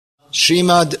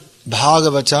Srimad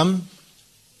Bhagavatam,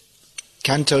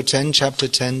 Canto 10, Chapter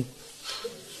 10,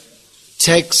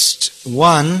 Text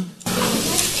 1.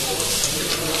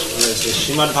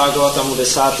 Srimad Bhagavatamu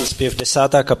 10. zpěv 10.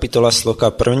 kapitola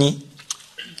sloka 1.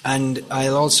 And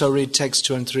I'll also read text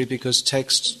 2 and 3 because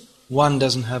text 1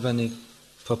 doesn't have any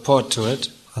purport to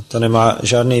it. A to nemá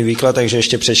žádný výklad, takže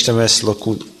ještě přečteme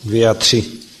sloku 2 a 3.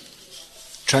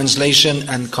 Translation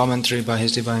and commentary by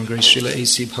His Divine Grace Srila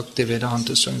A.C.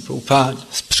 Bhaktivedanta Swami Prabhupada.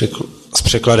 S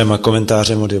překladem a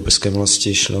komentářem od Jebeské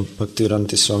milosti Srila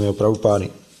Bhaktivedanta Swami Prabhupády.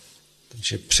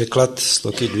 Takže překlad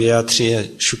sloky 2 a 3 je: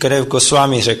 Šukadev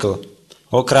Goswami řekl: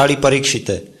 O králi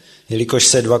Parikšite, jelikož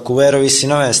se dva Kuvérovi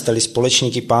synové stali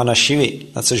společníky pána Šivy,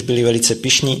 na což byli velice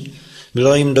pyšní,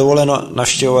 bylo jim dovoleno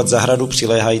navštěvovat zahradu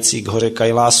přiléhající k hoře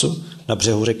Kailásu na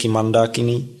břehu řeky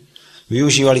Mandákiny.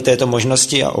 Využívali této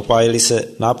možnosti a opájili se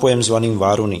nápojem zvaným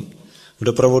Váruni. V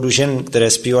doprovodu žen,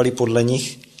 které zpívaly podle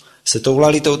nich, se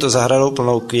toulali touto zahradou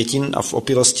plnou květin a v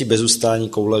opilosti bez ustání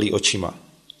kouleli očima.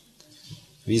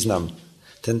 Význam.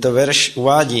 Tento verš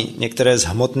uvádí některé z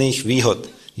hmotných výhod,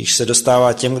 již se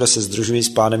dostává těm, kdo se sdružují s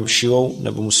pánem Šivou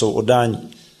nebo mu jsou oddáni.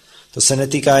 To se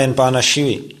netýká jen pána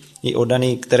Šivy, i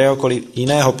oddaný kteréhokoliv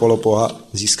jiného poloboha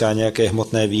získá nějaké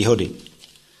hmotné výhody.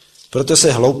 Proto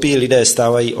se hloupí lidé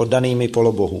stávají oddanými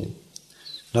polobohům.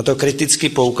 Na to kriticky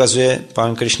poukazuje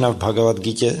pán Krišna v Bhagavad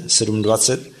Gita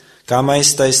 7.20.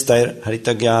 Kámajstaj stair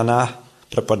haritagyána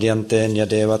prapadyante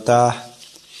nyadevata.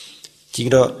 Ti,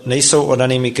 kdo nejsou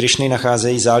oddanými Krišny,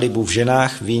 nacházejí zálibu v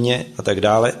ženách, víně a tak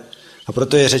dále. A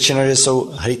proto je řečeno, že jsou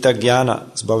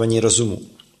haritagyána, zbavení rozumu.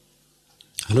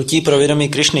 Hnutí pro vědomí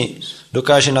Krišny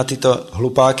dokáže na tyto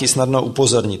hlupáky snadno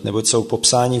upozornit, neboť jsou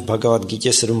popsáni v Bhagavad Gita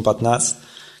 7.15,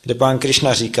 kde pán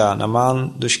Krišna říká: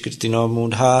 Namán duškritino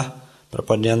mudha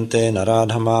prapadyante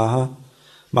narádhamáha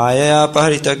mája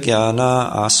pahritagyána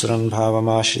asuran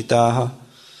bhavamášritáha.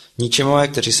 Ničemové,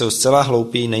 kteří jsou zcela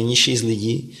hloupí, nejnižší z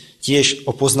lidí, ti, jež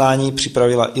o poznání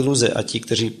připravila iluze, a ti,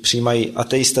 kteří přijímají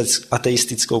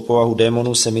ateistickou povahu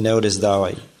démonů, se mi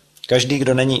neodezdávají. Každý,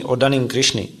 kdo není oddaným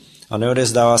Krišny a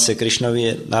neodezdává se Krišnovi,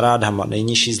 je narádhama,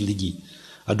 nejnižší z lidí,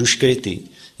 a duškrity,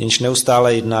 jenž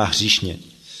neustále jedná hříšně.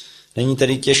 Není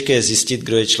tedy těžké zjistit,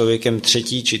 kdo je člověkem 3.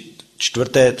 či 4.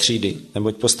 třídy,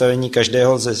 neboť postavení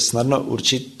každého lze snadno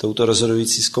určit touto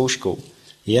rozhodující zkouškou.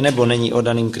 Je nebo není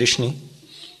oddaným Krišny?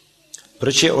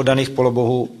 Proč je oddaných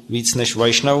polobohů víc než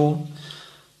Vajšnavů?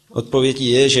 Odpovědí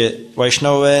je, že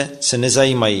Vajšnavové se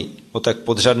nezajímají o tak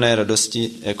podřadné radosti,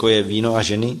 jako je víno a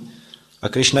ženy, a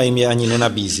Krišna jim je ani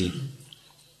nenabízí.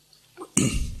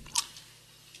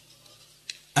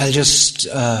 I'll just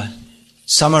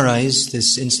summarize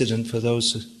this incident for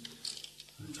those,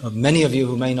 many of you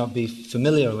who may not be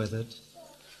familiar with it.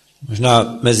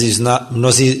 Možná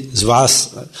mnozí z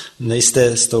vás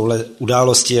nejste s touhle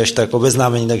událostí až tak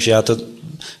obeznámeni, takže já to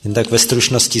jen tak ve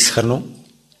stručnosti shrnu.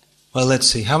 Well, let's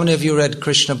see. How many of you read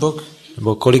Krishna book?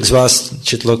 Nebo kolik z vás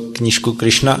četlo knížku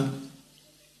Krishna?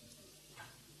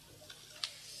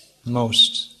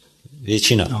 Most.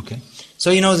 Většina. Okay.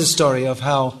 So you know the story of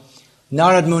how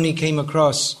Narad Muni came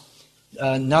across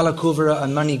Nalakuvara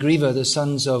and Manigriva, the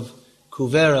sons of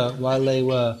Kuvera, while they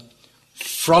were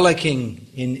frolicking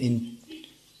in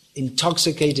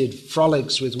intoxicated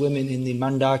frolics with women in the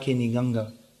Mandakini Ganga.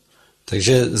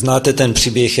 Takže znáte ten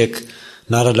příběh, jak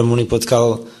Narada Muni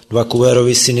potkal dva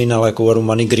Kuverovi syny Nalakuvaru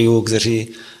Manigrivu, kteří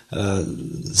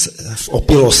v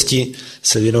opilosti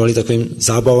se věnovali takovým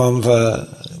zábavám v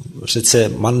řece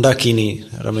Mandakini,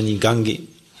 ramení Gangy.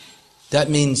 That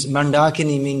means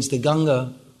Mandakini means the Ganga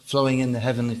flowing in the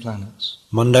heavenly planets.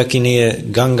 Mandakini je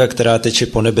Ganga, která teče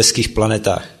po nebeských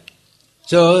planetách.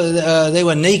 So they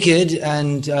were naked,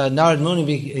 and Narad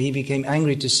Muni he became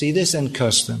angry to see this and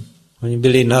cursed them. Oni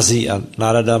byli nazí a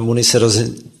Narada Muni se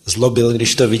zlobil,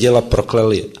 když to viděl, a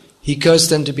proklel je. He cursed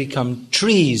them to become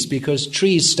trees, because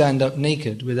trees stand up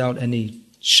naked without any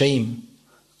shame.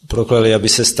 Proklel je, aby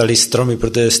se stali stromy,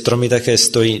 protože stromy také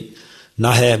stojí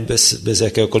nahé, bez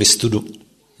jakéhokoliv studu.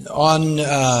 On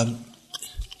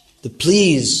the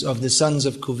pleas of the sons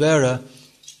of Kuvera,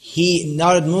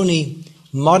 Narad Muni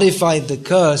modified the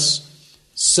curse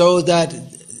so that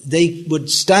they would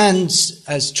stand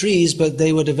as trees, but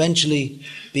they would eventually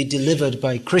be delivered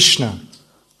by Krishna.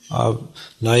 A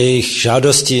na jejich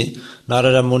žádosti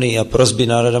Narada Muni a prosby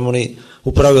Narada Muni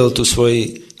upravil tu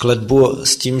svoji kletbu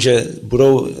s tím, že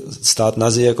budou stát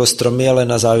nazí jako stromy, ale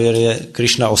na závěr je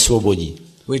Krishna osvobodí.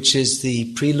 Which is the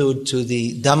prelude to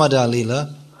the Damodar Lila,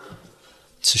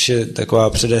 což je taková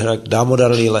předehra k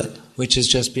Damodar Lile, which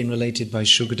has just been related by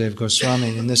Shukadev Goswami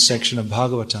in this section of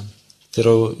Bhagavatam.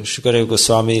 kterou Šukadev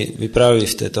Goswami vypráví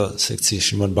v této sekci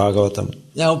Šrimad Bhagavatam.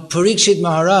 Now, Parikshit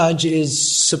Maharaj is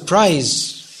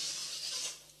surprised.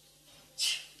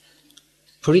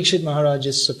 Parikshit Maharaj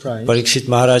is surprised. Parikshit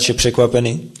Maharaj je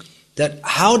překvapený, That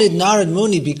how did Narad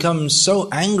Muni become so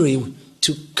angry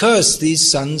to curse these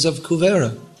sons of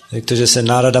Kuvera? jak to, že se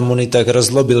Nárada Muni tak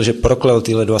rozlobil, že proklel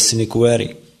tyhle dva syny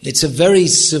Kuvery. It's a very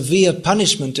severe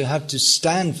punishment to have to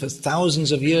stand for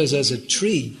thousands of years as a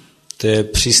tree. To je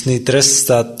přísný trest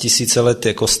stát tisíce let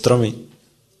jako stromy.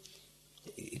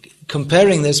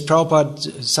 Comparing this, Prabhupada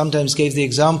sometimes gave the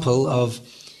example of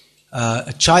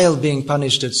a child being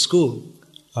punished at school.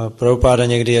 A Prabhupada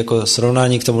někdy jako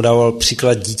srovnání k tomu dával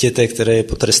příklad dítěte, které je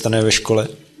potrestané ve škole.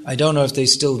 I don't know if they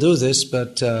still do this,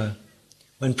 but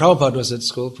when Prabhupada was at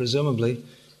school, presumably,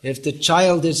 if the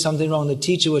child did something wrong, the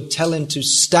teacher would tell him to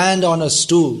stand on a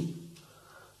stool.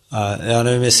 A já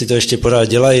nevím, jestli to ještě pořád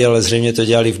dělají, ale zřejmě to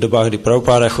dělali v dobách, kdy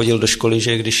Prabhupada chodil do školy,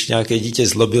 že když nějaké dítě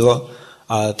zlobilo,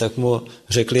 a tak mu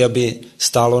řekli, aby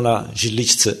stálo na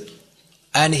židličce.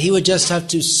 And he would just have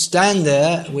to stand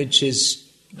there, which is,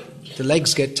 the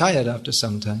legs get tired after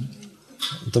some time.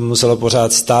 To muselo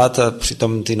pořád stát a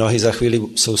přitom ty nohy za chvíli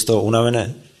jsou z toho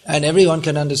unavené. And everyone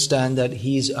can understand that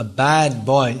he's a bad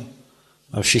boy.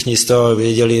 A všichni z toho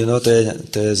věděli, no to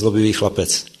je zlobivý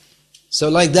chlapec.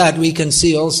 So like that we can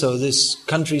see also this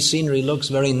country scenery looks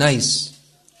very nice.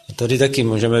 A tady taky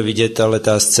můžeme vidět, ale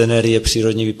ta scenérie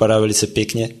přírodní vypadá velice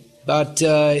pěkně. But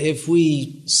if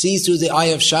we see through the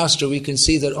eye of Shastra, we can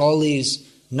see that all these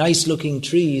nice looking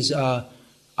trees are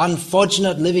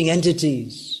unfortunate living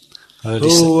entities.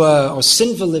 Or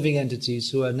sinful living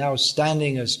entities who are now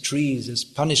standing as trees as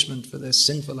punishment for their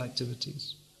sinful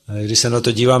activities. Když se na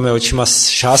to díváme očima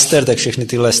šáster, tak všechny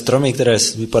tyhle stromy, které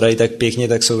vypadají tak pěkně,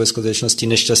 tak jsou ve skutečnosti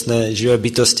nešťastné živé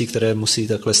bytosti, které musí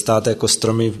takhle stát jako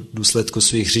stromy v důsledku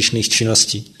svých hříšných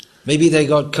činností. Maybe they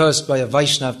got cursed by a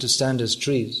Vaishnav to stand as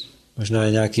trees. Možná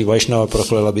je nějaký Vaishnava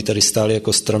proklel, aby tady stáli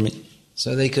jako stromy.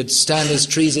 So they could stand as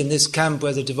trees in this camp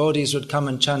where the devotees would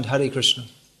come and chant Hare Krishna.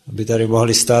 Aby tady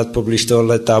mohli stát poblíž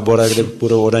tohohle tábora, kde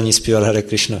budou oddaní zpívat Hare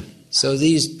Krishna. So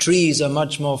these trees are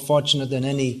much more fortunate than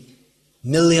any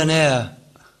millionaire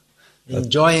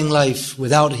enjoying life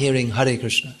without hearing Hare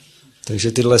Krishna.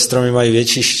 Takže tyhle stromy mají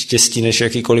větší štěstí než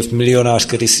jakýkoliv milionář,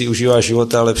 který si užívá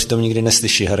života, ale přitom nikdy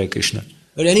neslyší Hare Krishna.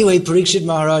 But anyway, Parikshit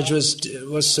Maharaj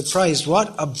was surprised.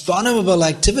 What abominable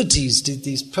activities did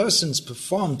these persons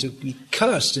perform to be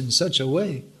cursed in such a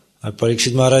way? A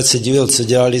Parikshit Maharaj se divil, co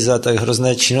dělali za tak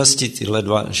hrozné činnosti tyhle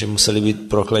dva, že museli být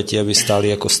prokleti, aby stáli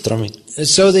jako stromy.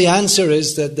 So the answer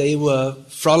is that they were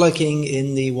frolicking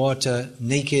in the water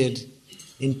naked,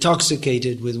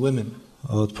 intoxicated with women.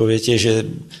 A odpověď je, že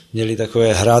měli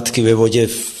takové hrátky ve vodě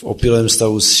v opilém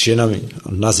stavu s ženami,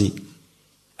 nazí.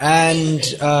 And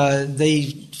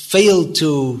they failed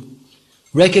to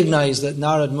recognize that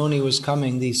Narad Muni was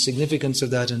coming, the significance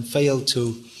of that, and failed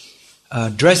to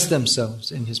dress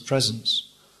themselves in his presence.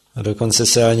 A dokonce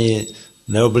se ani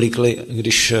neoblíkli,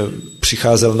 když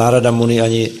přicházel Narada Muni,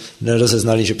 ani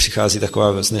nerozeznali, že přichází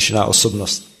taková vznešená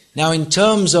osobnost. Now in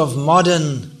terms of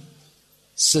modern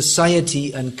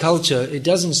society and culture, it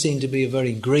doesn't seem to be a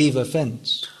very grave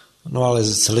offense. No ale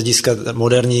z hlediska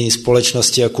moderní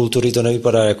společnosti a kultury to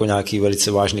nevypadá jako nějaký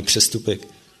velice vážný přestupek.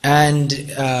 And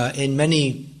in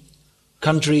many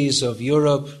countries of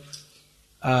Europe,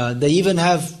 they even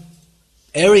have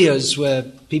areas where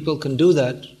people can do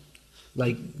that,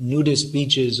 like nudist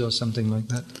beaches or something like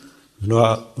that.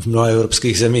 V mnoha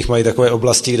evropských zemích mají takové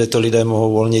oblasti, kde to lidé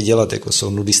mohou volně dělat, jako jsou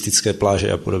nudistické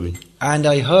pláže a podobně. And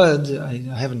I heard, I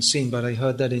haven't seen, but I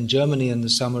heard that in Germany in the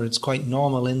summer it's quite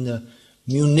normal in the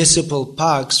municipal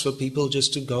parks for people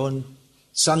just to go and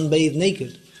sunbathe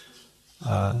naked.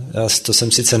 A já to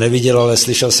jsem sice neviděl, ale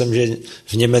slyšel jsem, že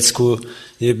v Německu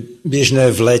je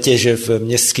běžné v létě, že v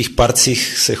městských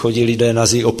parcích se chodí lidé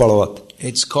nazí opalovat.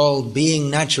 It's called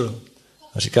being natural.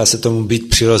 A říká se tomu být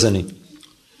přirozený.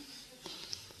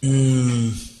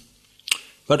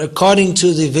 But according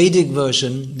to the Vedic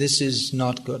version, this is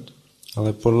not good.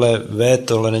 Ale podle Véd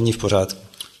tohle není v pořádku.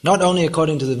 Not only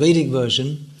according to the Vedic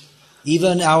version,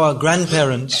 even our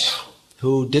grandparents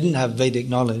who didn't have Vedic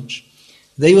knowledge,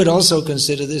 they would also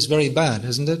consider this very bad,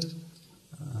 isn't it?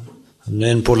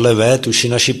 Nejen podle Véd, už i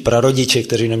naši prarodiče,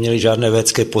 kteří neměli žádné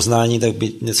védské poznání, tak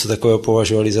by něco takového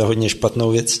považovali za hodně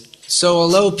špatnou věc. So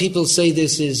although people say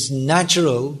this is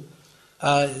natural,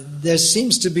 there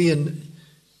seems to be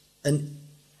an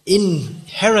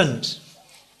inherent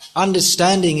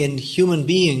understanding in human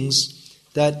beings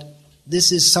that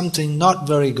this is something not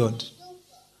very good.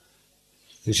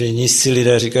 Takže nízcí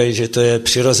lidé říkají, že to je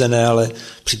přirozené, ale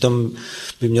přitom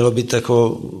by mělo být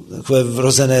takové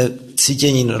vrozené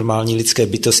cítění normální lidské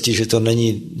bytosti, že to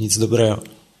není nic dobrého.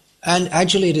 And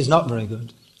actually it is not very good.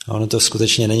 A ono to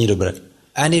skutečně není dobré.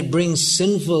 And it brings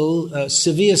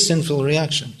severe sinful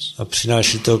reactions. A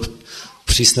přináší to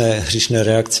přísné hříšné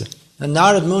reakce. And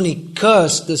Narad Muni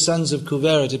cursed the sons of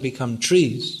Kuvera to become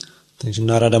trees. Takže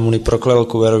Narada Muni proklel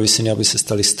Kuverovi syny, aby se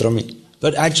stali stromy.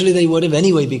 But actually they would have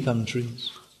anyway become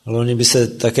trees. Ale oni by se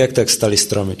tak jak tak stali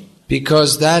stromy.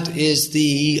 Because that is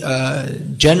the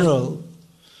general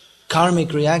karmic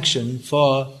reaction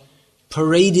for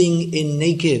parading in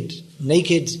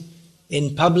naked in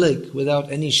public without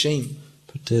any shame.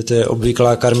 Protože to je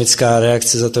obvyklá karmická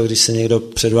reakce za to, když se někdo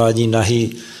předvádí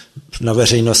nahý na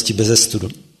veřejnosti bez studu.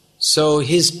 So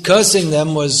his cursing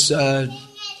them was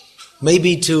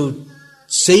maybe to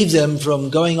save them from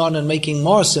going on and making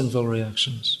more sinful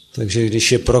reactions. Takže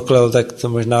když je proklel, tak to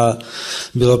možná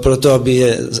bylo proto, aby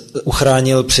je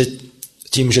uchránil před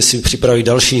tím, že si připraví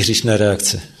další hříšné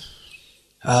reakce.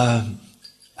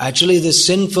 Actually the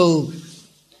sinful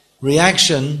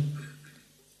reaction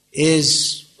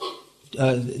is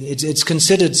it's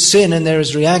considered sin and there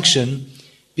is reaction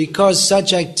because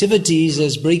such activities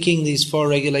as breaking these four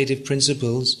regulative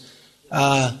principles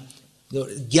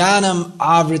jnanam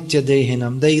avritya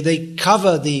dehinam, they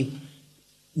cover the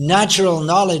natural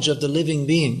knowledge of the living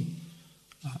being.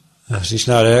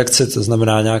 Hříšná reakce, to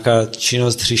znamená nějaká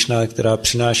činnost hříšná, která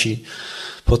přináší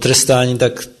potrestání,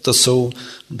 tak to jsou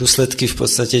důsledky v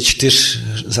podstatě 4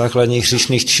 základních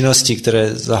hříšných činností,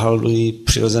 které zahalují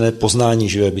přirozené poznání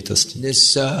živé bytosti.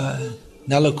 This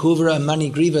Nalakuvara and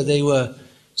Manigriva, they were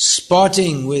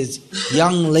sporting with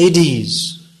young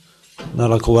ladies.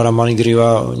 Nalakuvara a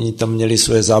Manigriva, oni tam měli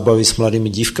své zábavy s mladými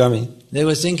dívkami. They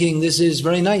were thinking this is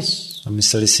very nice. A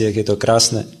mysleli si, jak je to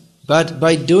krásné. But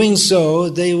by doing so,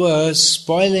 they were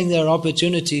spoiling their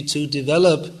opportunity to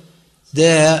develop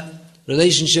their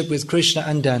relationship with Krishna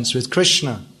and dance with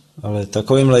Krishna. Ale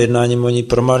takovýmhle jednáním oni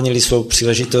promarnili svou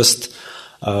příležitost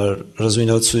a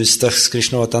rozvinout svůj vztah s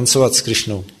Krishnou a tancovat s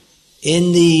Krishnou.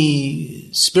 In the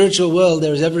spiritual world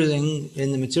there is everything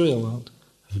in the material world.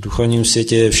 V duchovním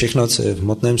světě je všechno, co je v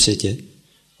hmotném světě.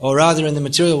 Or rather in the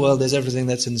material world there's everything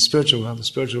that's in the spiritual world. The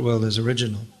spiritual world is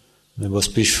original. Nebo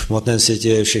spíš v hmotném světě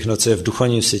je všechno, co je v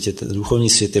duchovním světě. Duchovní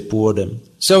svět je původem.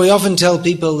 So we often tell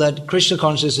people that Krishna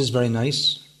consciousness is very nice.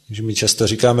 Takže my často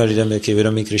říkáme lidem, jak je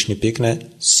vědomí Krišny pěkné.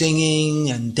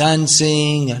 Singing and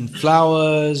dancing and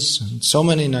flowers and so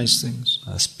many nice things.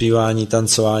 A zpívání,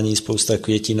 tancování, spousta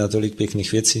květin a tolik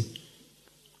pěkných věcí.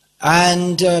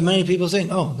 And many people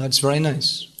think, oh, that's very nice.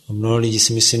 A mnoho lidí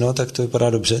si myslí, no, tak to vypadá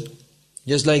dobře.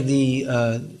 Just like the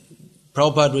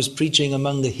Prabhupada was preaching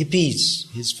among the hippies,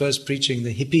 his first preaching, the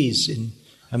hippies in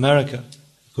America.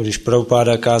 Když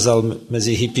Prabhupada kázal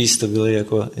mezi hippies, to byli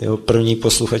jako jeho první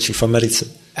posluchači v Americe.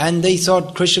 And they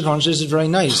thought Krishna consciousness is very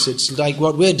nice. It's like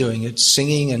what we're doing. It's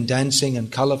singing and dancing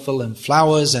and colorful and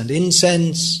flowers and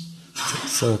incense.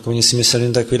 So, oni si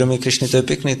mysleli, tak vědomí Krišny, to je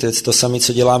pěkný, to je to samé,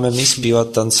 co děláme my,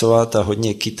 zpívat, tancovat a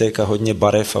hodně kytek a hodně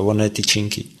barev a vonné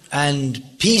tyčinky. And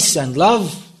peace and love.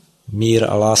 Mír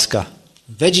a láska.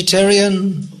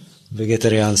 Vegetarian.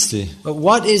 Vegetariánství. But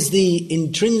what is the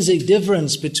intrinsic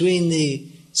difference between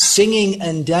the singing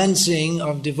and dancing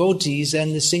of devotees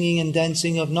and the singing and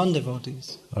dancing of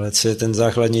non-devotees? Ale co je ten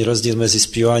základní rozdíl mezi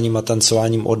zpíváním a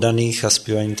tancováním oddaných a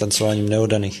zpíváním tancováním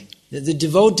neoddaných? The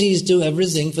devotees do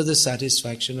everything for the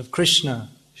satisfaction of Krishna.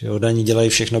 Že oddaní dělají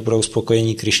všechno pro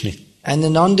uspokojení Krišny. And the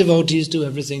non-devotees do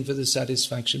everything for the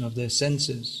satisfaction of their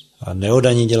senses. A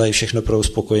neoddaní dělají všechno pro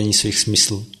uspokojení svých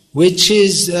smyslů. Which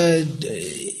is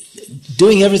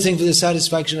doing everything for the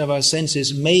satisfaction of our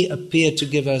senses may appear to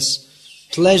give us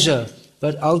pleasure,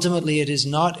 but ultimately it is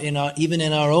not even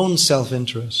in our own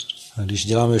self-interest. A když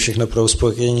děláme všechno pro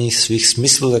uspokojení svých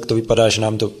smyslů, tak to vypadá, že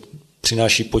nám to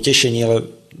přináší potěšení, ale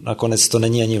nakonec to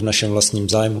není ani v našem vlastním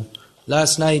zájmu.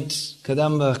 Last night,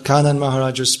 Kadamba Kanan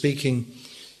Maharaj was speaking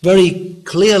very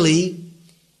clearly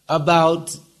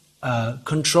about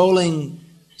controlling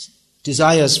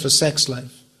desires for sex life.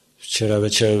 Včera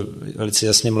večer velice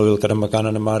jasně mluvil Kadamba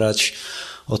Kanan Maharaj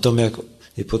o tom, jak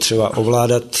je potřeba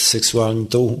ovládat sexuální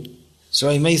touhu.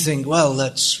 So he may think, well,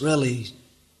 that's really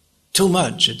too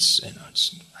much.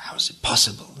 How is it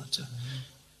possible to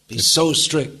be so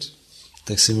strict?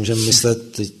 Tak si můžeme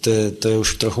myslet, to je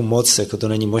už trochu moc, jako to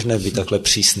není možné být takhle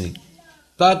přísný.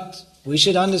 But we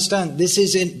should understand,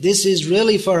 this is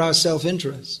really for our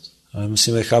self-interest. Ale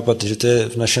musíme chápat, že to je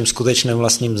v našem skutečném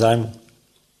vlastním zájmu.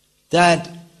 That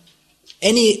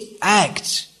any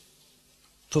act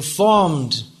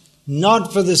performed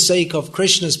not for the sake of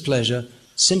Krishna's pleasure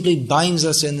simply binds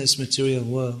us in this material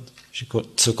world. Že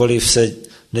cokoliv se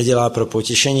nedělá pro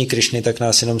potěšení Krišny, tak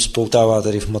nás jenom spoutává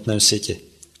tady v hmotném světě.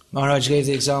 Maharaj gave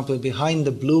the example, behind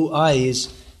the blue eyes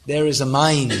there is a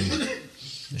mind.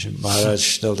 Že Maharaj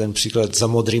dal ten příklad, za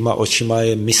modrýma očima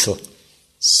je mysl.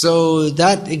 So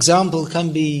that example can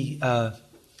be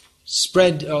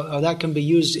spread, or that can be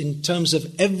used in terms of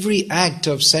every act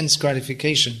of sense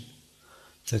gratification.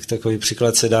 Tak takový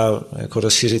příklad se dá jako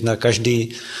rozšířit na každý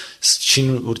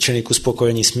čin určený k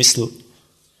uspokojení smyslu.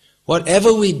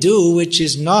 Whatever we do which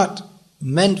is not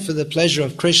meant for the pleasure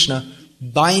of Krishna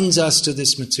binds us to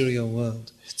this material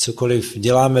world. Cokoliv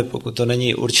děláme, pokud to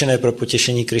není určené pro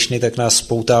potěšení Krišny, tak nás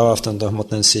spoutává v tomto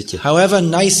hmotném světě. However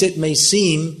nice it may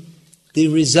seem, the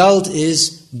result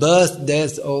is birth,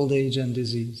 death, old age and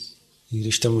disease. I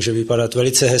když to může vypadat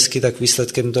velice hezky, tak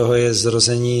výsledkem toho je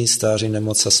zrození, stáří,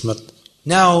 nemoc a smrt.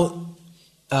 Now,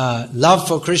 love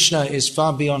for Krishna is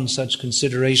far beyond such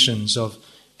considerations of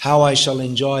how I shall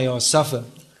enjoy or suffer.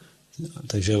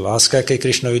 Takže láska ke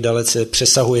Krišnovi dalece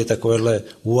přesahuje takovéhle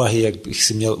úvahy, jak bych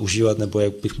si měl užívat nebo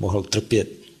jak bych mohl trpět.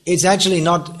 It's actually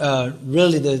not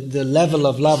really the level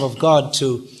of love of God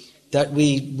that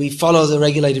we follow the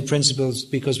regulated principles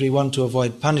because we want to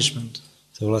avoid punishment.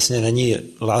 To vlastně není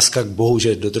láska k Bohu,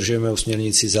 že dodržujeme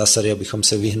usměrňující zásady, abychom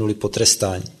se vyhnuli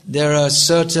potrestání. There are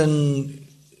certain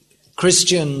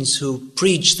Christians who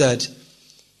preach that,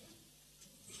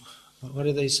 what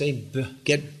do they say?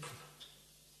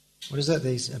 What is that?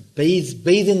 They say,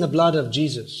 bathe in the blood of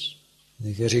Jesus.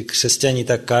 Někteří křesťani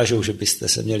tak kážou, že byste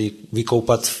se měli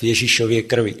vykoupat v Ježíšově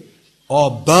krvi.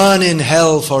 Or burn in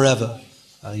hell forever.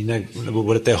 A jinak, nebo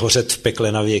budete hořet v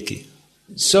pekle na věky.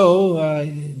 So,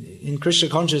 in Krishna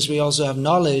consciousness we also have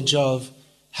knowledge of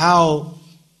how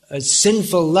a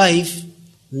sinful life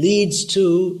leads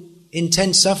to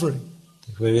intense suffering.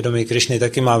 Tak ve vědomí Krišny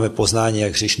taky máme poznání,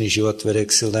 jak hříšný život vede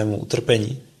k silnému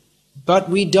utrpení. But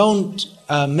we don't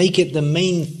make it the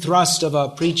main thrust of our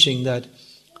preaching that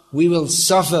we will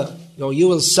suffer, or you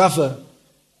will suffer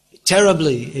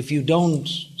terribly if you don't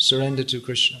surrender to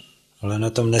Krishna. Ale na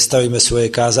tom nestavíme svoje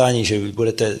kázání, že vy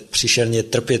budete příšerně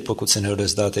trpět, pokud se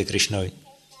neodevzdáte Krišnovi.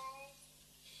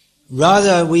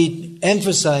 Rather we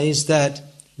emphasize that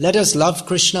let us love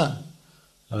Krishna.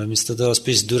 Ale místo toho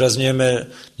spíš zdůrazňujeme,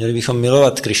 měli bychom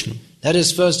milovat Krišnu. Let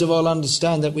us first of all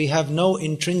understand that we have no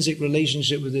intrinsic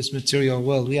relationship with this material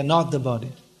world. We are not the body.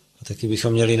 A taky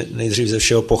bychom měli nejdřív ze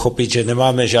všeho pochopit, že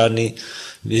nemáme žádný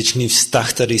věčný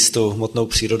vztah tady s tou hmotnou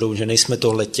přírodou, že nejsme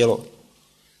tohle tělo.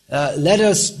 Let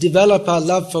us develop our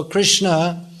love for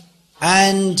Krishna,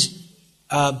 and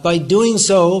by doing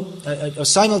so,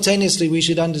 simultaneously we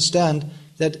should understand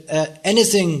that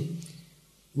anything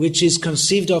which is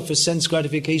conceived of for sense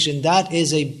gratification, that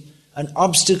is an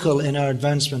obstacle in our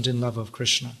advancement in love of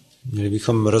Krishna. Měli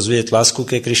bychom rozvíjet lásku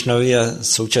ke Krišnovi a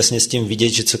současně s tím vidět,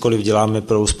 že cokoliv děláme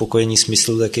pro uspokojení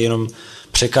smyslu, tak je jenom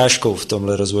překážkou v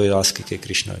tomhle rozvoji lásky ke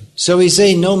Krišnovi. So we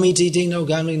say no meat eating, no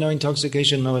gambling, no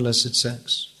intoxication, no illicit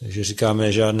sex. Takže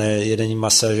říkáme žádné jedení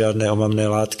masa, žádné omamné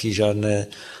látky, žádné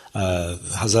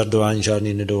hazardování,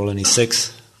 žádný nedovolený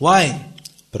sex. Why?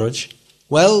 Proč?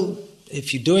 Well,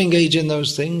 if you do engage in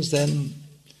those things, then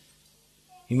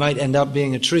you might end up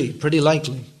being a tree, pretty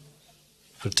likely.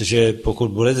 Protože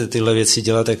pokud budete tyhle věci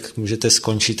dělat, tak můžete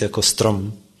skončit jako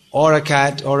strom. Or a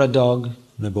cat, or a dog.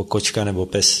 Nebo kočka, nebo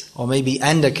pes. Or maybe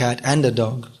and a cat and a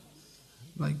dog.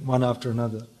 Like one after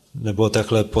another. Nebo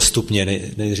takhle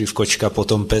postupně, nejdřív kočka,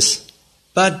 potom pes.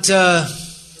 But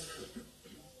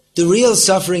the real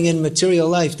suffering in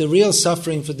material life, the real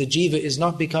suffering for the jiva is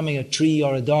not becoming a tree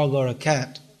or a dog or a cat.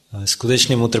 Ale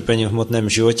skutečným utrpením v hmotném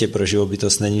životě pro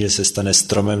živobytost není, že se stane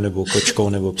stromem nebo kočkou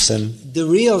nebo psem. The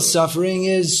real suffering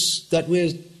is that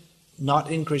we're not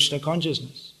in Krishna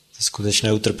consciousness.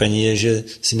 Skutečné utrpení je, že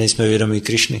si nejsme vědomí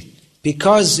Krišny.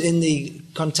 Because in the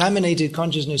contaminated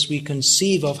consciousness we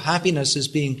conceive of happiness as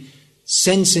being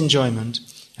sense enjoyment,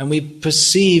 and we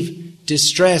perceive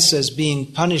distress as being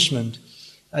punishment.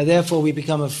 Therefore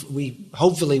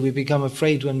hopefully we become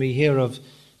afraid when we hear of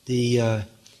the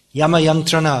Yama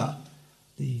yantrana,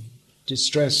 the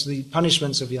distress, the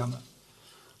punishments of Yama.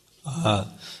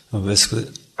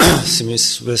 My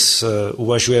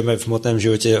uvažujeme v hmotném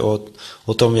životě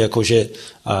o tom, jakože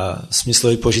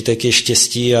smyslový požitek je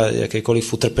štěstí a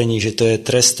jakékoliv utrpení, že to je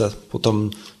trest, a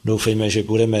potom doufejme, že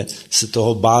budeme se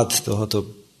toho bát, tohoto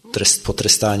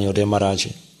potrestání od Yamaráže.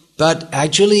 But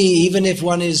actually, even if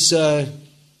one is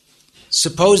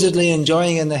supposedly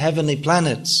enjoying in the heavenly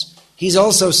planets, he's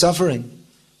also suffering.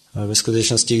 A ve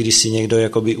skutečnosti, když si někdo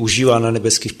jakoby užívá na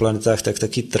nebeských planetách, tak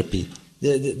taky trpí.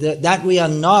 That we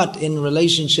are not in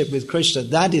relationship with Krishna,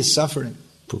 that is suffering.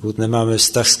 Pokud nemáme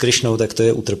vztah s Krišnou, tak to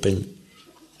je utrpení.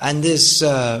 And this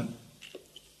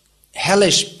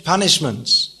hellish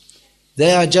punishments,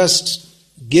 they are just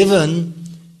given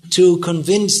to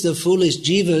convince the foolish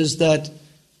jivas that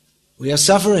we are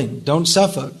suffering, don't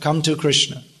suffer, come to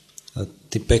Krishna. A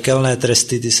ty pekelné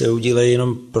tresty, ty se udílejí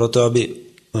jenom proto, aby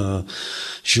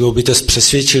živou bytost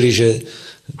přesvědčili, že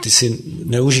ty si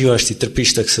neužíváš, ty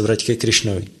trpíš, tak se vrať ke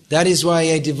Krišnovi. That is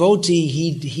why a devotee,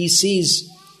 he sees,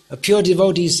 a pure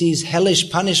devotee sees hellish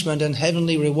punishment and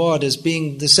heavenly reward as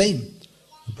being the same.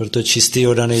 Proto čistý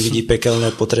oddaný vidí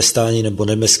pekelné potrestání nebo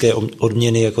nebeské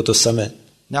odměny jako to samé.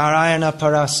 Narayana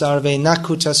para sarve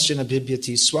nakutaschana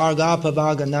bibhyati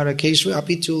swargapavaga narakeshva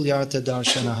apitulyartha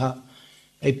darshanaha.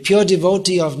 A pure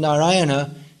devotee of Narayana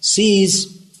sees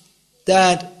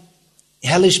that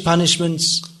hellish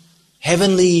punishments,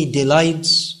 heavenly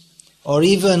delights, or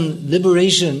even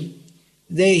liberation,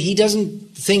 he doesn't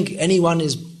think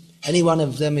anyone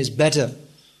of them is better.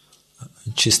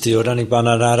 Čistý oddaný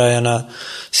pána Narayana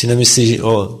si nemyslí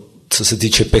co se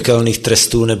týče pekelných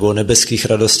trestů nebo nebeských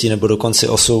radostí nebo dokonce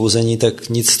osvobození, tak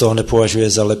nic z toho nepovažuje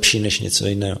za lepší než něco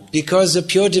jiného. Because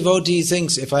the pure devotee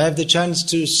thinks, if I have the chance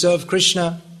to serve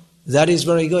Krishna, that is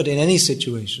very good in any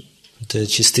situation. To je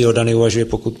čistý oddaný uvažuje,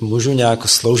 pokud můžu nějak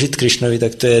sloužit Krišnovi,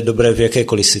 tak to je dobré v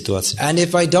jakékoliv situaci. And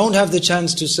if I don't have the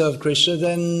chance to serve Krishna,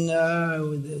 then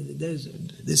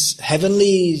this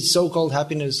heavenly so-called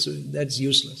happiness, that's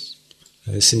useless.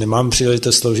 Jestli nemám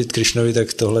příležitost sloužit Krišnovi,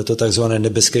 tak tohleto takzvané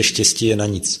nebeské štěstí je na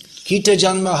nic. Kita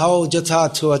janma hao jatha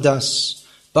tuadas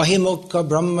bahimukha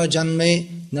brahma janme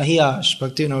nahiyash.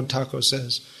 Bhaktivinoda Thakur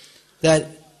says that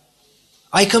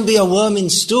I can be a worm in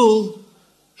stool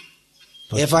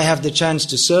if I have the chance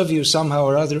to serve you somehow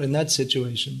or other in that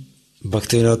situation.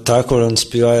 Bhaktivinoda Thakur, on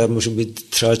zpívá, já můžu být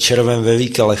třeba červem ve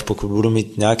výkalech, pokud budu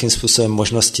mít nějakým způsobem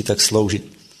možnosti tak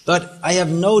sloužit. But I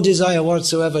have no desire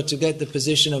whatsoever to get the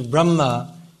position of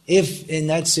Brahma if in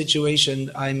that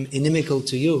situation I'm inimical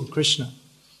to you, Krishna.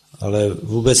 Ale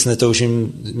vůbec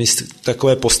netoužím mít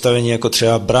takové postavení jako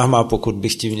třeba Brahma, pokud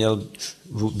bych ti měl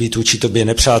být vůči tobě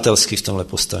nepřátelský v tomhle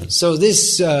postavení. So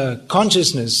this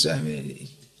consciousness,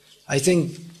 I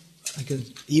think,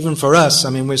 even for us,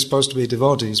 we're supposed to be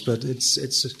devotees, but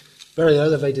it's very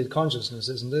elevated consciousness,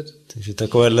 isn't it? Takže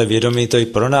takovéhle vědomí to i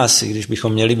pro nás, i když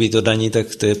bychom měli být oddaní,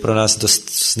 tak to je pro nás dost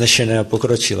vznešené a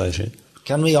pokročilé, že?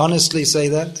 Can we honestly say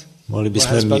that? Mohli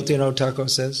bychom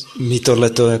mít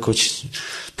tohleto jako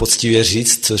poctivě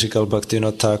říct, co říkal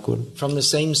Bhaktivinoda Thakur. From the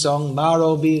same song,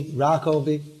 Marobi,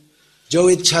 Rakobi,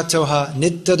 Joit Chatoha,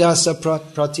 Nittadasa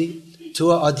Prati,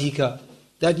 Tua Adhika.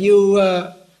 That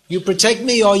you protect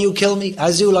me or you kill me,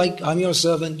 as you like, I'm your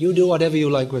servant, you do whatever you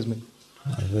like with me.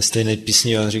 Ve stejné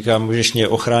písni on říká, můžeš mě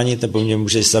ochránit nebo mě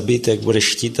můžeš zabít, jak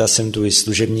budeš chtít, já jsem tvůj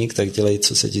služebník, tak dělej,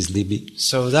 co se ti zlíbí.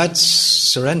 So that's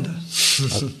surrender.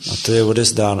 a to je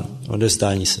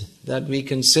odezdání se. That we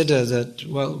consider that,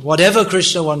 well, whatever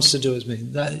Krishna wants to do with me,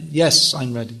 that, yes,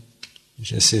 I'm ready.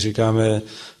 Že si říkáme,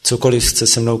 cokoliv chce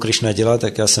se mnou Krishna dělat,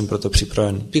 tak já jsem proto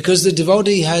připravený. Because the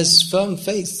devotee has firm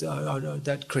faith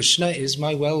that Krishna is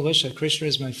my well-wisher, Krishna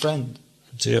is my friend.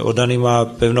 Protože oddaný má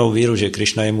pevnou víru, že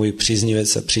Krishna je můj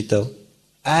příznivec a přítel.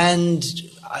 And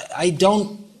I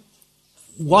don't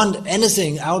want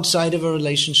anything outside of a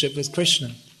relationship with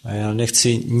Krishna. A já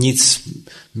nechci nic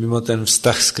mimo ten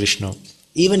vztah s Krishnou.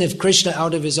 Even if Krishna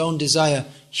out of his own desire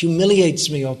humiliates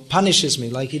me or punishes me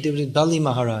like he did with Bali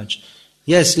Maharaj,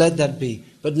 yes, let that be.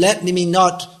 But let me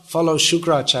not follow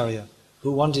Shukracharya,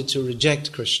 who wanted to reject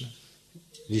Krishna.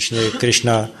 Když mě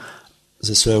Krishna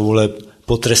ze své vůle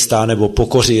potrestá nebo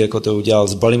pokoří, jako to udělal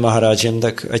s Bali Maharajem,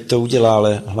 tak ať to udělá,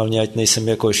 ale hlavně ať nejsem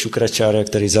jako Shukracharya,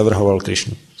 který zavrhoval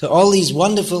Krishnu. So all these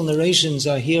wonderful narrations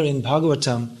are here in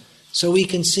Bhagavatam, so we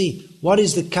can see what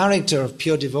is the character of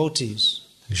pure devotees.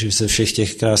 Takže ze všech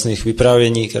těch krásných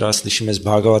vyprávění, která slyšíme z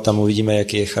Bhagavatamu, vidíme,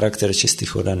 jaký je charakter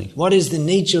čistých oddaných. What is the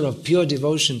nature of pure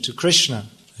devotion to Krishna?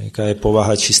 Jaká je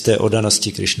povaha čisté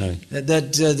oddanosti Krishnovi? That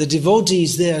the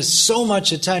devotees they are so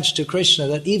much attached to Krishna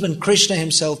that even Krishna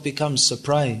himself becomes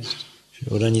surprised.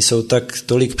 Oddaní jsou tak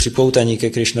tolik připoutaní ke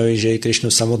Krishnovi, že i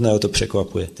Krishnu samotného to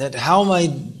překvapuje. That how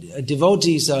my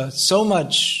devotees are so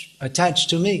much attached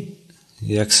to me.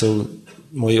 Jak jsou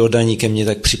moji oddaní ke mně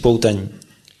tak připoutaní.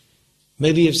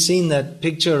 Maybe you've seen that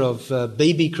picture of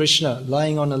baby Krishna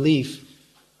lying on a leaf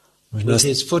with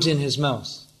his foot in his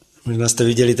mouth. Možná jste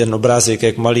viděli ten obrázek,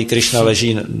 jak malý Krishna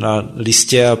leží na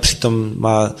listě a přitom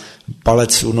má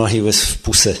palec u nohy v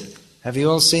puse. Have you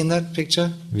all seen that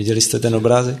picture? Viděli jste ten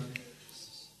obrázek?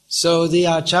 So the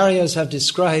acharyas have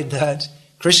described that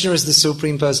Krishna is the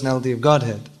supreme personality of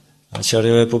Godhead.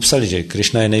 Acharyové popsali, že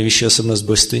Krishna je nejvyšší osobnost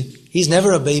božství. He's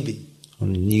never a baby.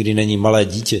 On nikdy není malé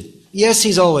dítě. Yes,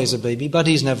 he's always a baby, but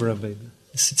he's never a baby.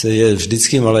 Sice je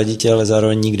vždycky malé dítě, ale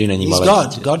zároveň nikdy není He's malé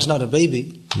God. dítě. God's not a baby.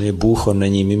 On je Bůh, on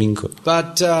není miminko.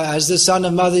 But as the son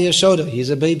of Mother Yashoda, he's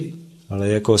a baby. Ale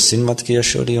jako syn matky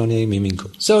Jašody, on je i miminko.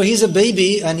 So he's a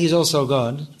baby and he's also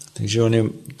God. Takže on je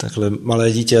takhle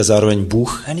malé dítě a zároveň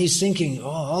Bůh. And he's thinking,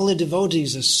 oh, all the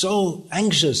devotees are so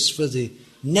anxious for the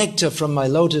nectar from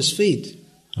my lotus feet.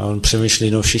 A on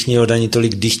přemýšlí, no všichni oddaní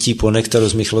tolik dychtí po nektaru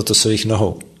z mých lotosových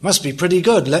nohou. Must be pretty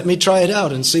good. Let me try it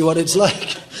out and see what it's like.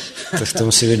 Tak to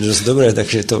musí být dost dobré,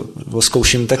 takže to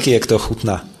zkouším taky, jak to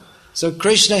chutná. So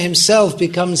Krishna himself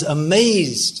becomes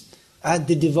amazed at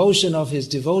the devotion of his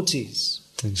devotees.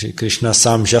 Takže Krishna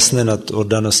sám žasne nad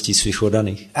oddaností svých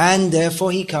oddaných. And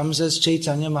therefore he comes as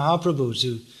Chaitanya Mahaprabhu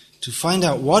to find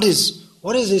out what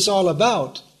is this all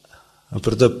about. A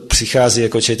proto přichází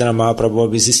jako Chaitanya Mahaprabhu,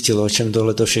 aby zjistil, o čem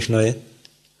tohle to všechno je.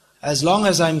 As long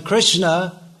as I'm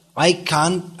Krishna, I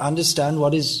can't understand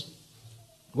what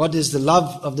is the love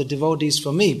of the devotees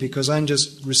for me, because I'm just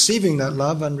receiving that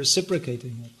love and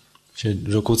reciprocating it. Že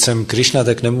dokud jsem Krishna,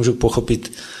 tak nemůžu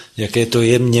pochopit, jaké to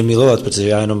je mě milovat, protože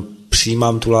já jenom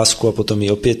přijímám tu lásku a potom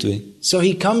ji opětuji. So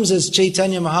he comes as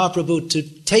Chaitanya Mahaprabhu to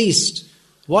taste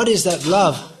what is that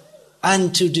love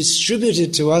and to distribute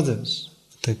it to others.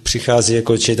 Tak přichází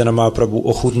jako Chaitanya Mahaprabhu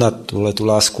ochutnat tu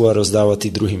lásku a rozdávat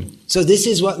ji druhým. So this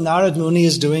is what Narad Muni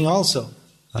is doing also.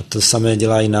 A to samé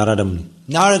dělá i Narada Muni.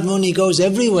 Narad Muni goes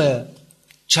everywhere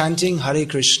chanting Hare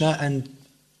Krishna and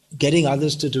getting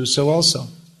others to do so also.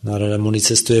 Narada Muni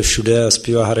cestuje všude a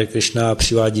zpívá Hare Krishna a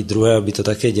přivádí druhé, aby to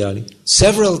také dělali.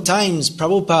 Several times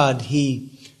Prabhupada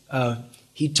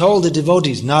he told the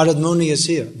devotees, Narad Muni is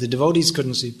here. The devotees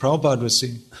couldn't see. Prabhupada was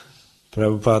seeing.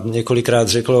 Prabhupada několikrát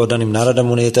řekl oddaným, Narada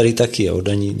Muni je tady taky a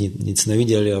oddaní nic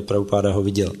neviděli a Prabhupada ho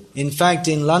viděl. In fact,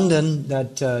 in London,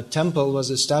 that temple was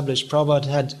established.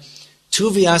 Prabhupada had two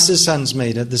Vyasa sons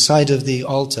made at the side of the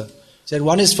altar. He said,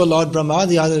 one is for Lord Brahma,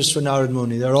 the other is for Narad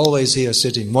Muni. They're always here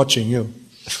sitting, watching you.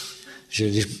 Že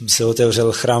když se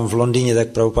otevřel chrám v Londýně, tak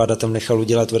Prabhupada tam nechal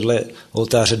udělat vedle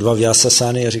oltáře dva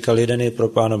Vyasasány a říkal, jeden je pro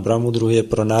pána Brahmu, druhý je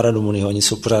pro Naradu Muniho. Oni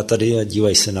jsou pořád tady a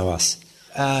dívají se na vás.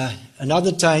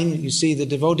 Another time, you see the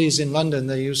devotees in London,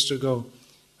 they used to go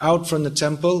out from the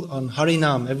temple on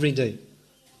Harinam every day.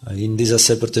 A jindy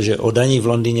zase, protože oddaní v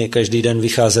Londýně každý den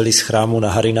vycházeli z chrámu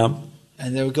na Harinam.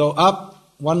 And they would go up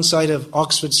one side of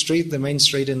Oxford Street, the main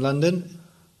street in London,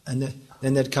 and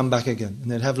then they'd come back again.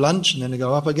 And they'd have lunch, and then they'd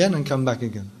go up again and come back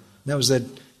again. That was their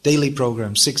daily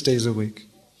program, 6 days a week.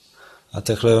 A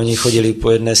takhle oni chodili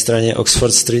po jedné straně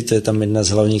Oxford Street, to je tam jedna z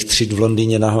hlavních tříd v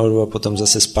Londýně nahoru a potom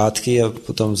zase zpátky a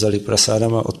potom vzali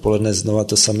prasádama a odpoledne znova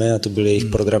to samé a to byl jejich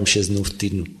program 6 dnů v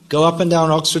týdnu. Go up and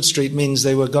down Oxford Street means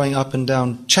they were going up and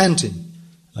down chanting.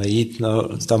 A jít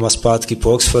tam a zpátky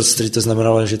po Oxford Street to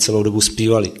znamenalo, že celou dobu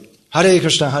zpívali. Hare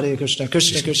Krishna, Krishna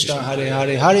Krishna, Hare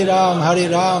Hare, Hare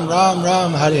Ram, Ram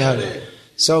Ram, Hare Hare.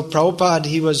 So Prabhupada,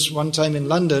 he was one time in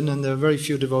London and there were very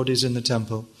few devotees in the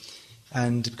temple.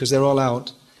 And because they're all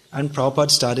out, and Prabhupada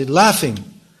started laughing.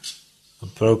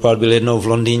 Prabhupada byl jednou v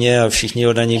Londýně a všichni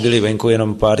oddaní byli venku,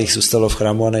 jenom pár jich zůstalo v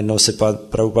chrámu a najednou se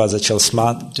Prabhupada začal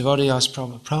smát. Devotee asked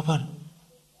Prabhupada,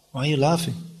 why are you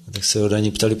laughing? A tak se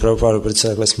oddaní ptali Prabhupada, proč se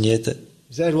takhle smějete?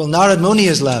 He said, well, Narad Muni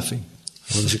is laughing.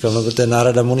 A on říkal, no protože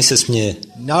Narada Muni se směje.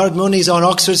 Narad Muni is on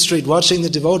Oxford Street watching the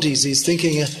devotees. He's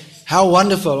thinking, how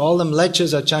wonderful, all them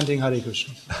lectures are chanting Hare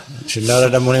Krishna. Že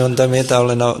Narada Muni, on tam je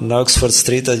tamhle na Oxford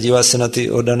Street a dívá se na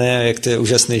ty oddané a jak to je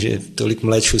úžasný, že tolik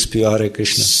mléčů zpívá Hare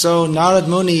Krishna. So Narad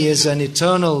Muni is an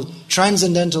eternal,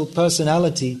 transcendental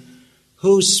personality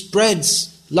who spreads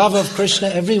love of Krishna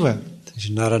everywhere.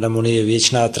 Takže Narada Muni je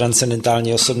věčná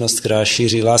transcendentální osobnost, která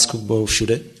šíří lásku k Bohu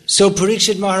všude. So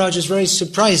Parikshit Maharaj is very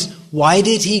surprised. Why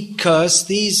did he curse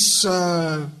these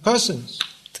persons,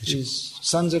 these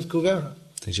sons of Kuvera?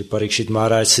 Takže Parikshit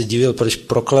Maharaj se divil, proč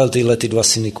proklel tyhle dva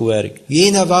syny Kuvery.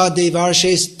 Yenava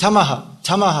devarshes tamaha.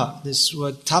 Tamaha. This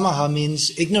word tamaha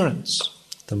means ignorance.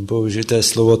 Tam použité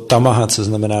slovo tamaha, co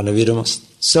znamená nevědomost.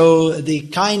 So the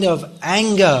kind of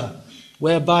anger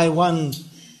whereby one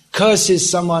curses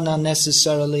someone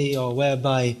unnecessarily or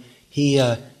whereby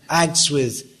he acts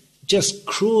with just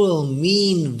cruel,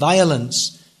 mean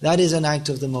violence, that is an act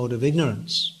of the mode of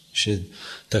ignorance. Že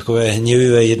takové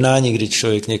hnivivé jednání, kdy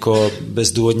člověk někoho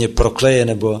bezdůvodně prokleje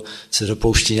nebo se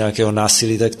dopouští nějakého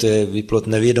násilí, tak to je výplod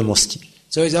nevědomosti.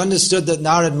 So it's understood that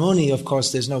Narad Muni, of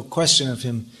course, there's no question of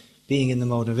him being in the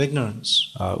mode of ignorance.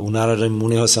 A u Narada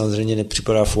Muniho samozřejmě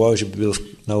nepřipadá v úvahu, že by byl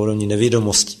na úrovni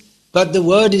nevědomosti. But the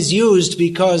word is used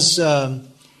because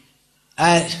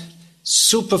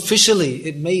superficially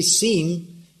it may seem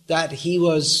that he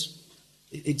was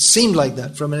it seemed like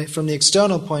that. From the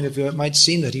external point of view, it might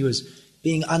seem that he was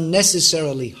being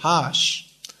unnecessarily harsh.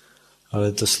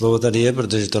 Ale to slovo tady je,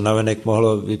 protože to navenek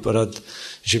mohlo vypadat,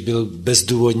 že byl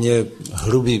bezdůvodně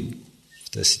hrubý v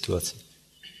té situaci.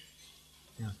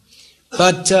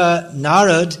 But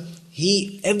Narad,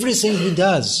 everything he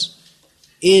does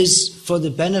is for the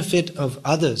benefit of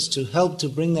others, to help to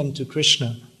bring them to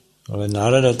Krishna. Ale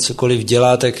Narada cokoliv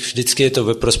dělá, tak vždycky je to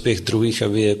ve prospěch druhých,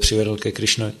 aby je přivedl ke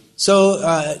Krishnovi. So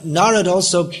Narad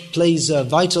also plays a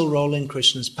vital role in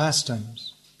Krishna's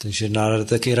pastimes. Takže Narada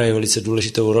taky hraje velice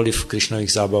důležitou roli v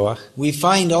Krishnových zábavách. We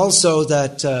find also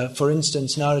that, for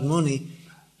instance, Narad Muni,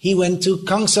 he went to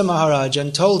Kamsa Maharaj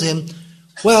and told him,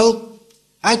 well,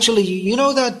 actually, you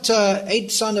know that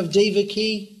eighth son of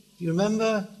Devaki, you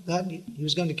remember that he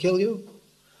was going to kill you?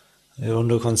 On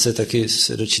dokonce taky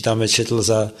se dočítáme, četl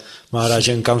za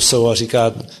Maharážem Kamsou a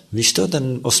říká, víš to,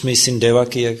 ten 8. syn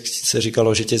Devaki, jak se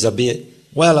říkalo, že tě zabije?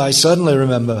 Well, I certainly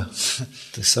remember.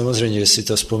 Tak samozřejmě, že si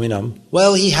to vzpomínám.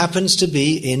 Well, he happens to be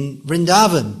in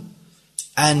Vrindavan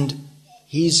and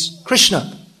he's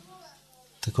Krishna.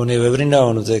 Tak on je ve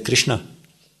Vrindavanu, to je Krishna.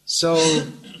 So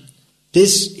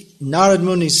this Narad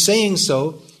Muni saying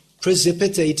so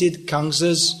precipitated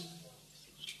Kamsa's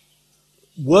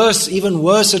even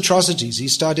worse atrocities. He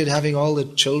started having all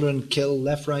the children killed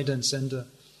left, right and center.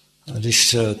 A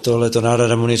když tohleto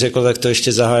Narada Muni řekl, tak to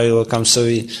ještě zahájilo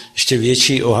Kamsovi ještě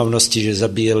větší ohavnosti, že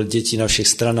zabíjel děti na všech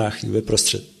stranách i ve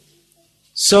prostřed.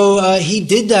 So he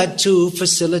did that to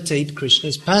facilitate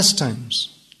Krishna's pastimes.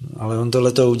 Ale on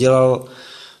tohleto udělal,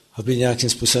 aby nějakým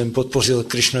způsobem podpořil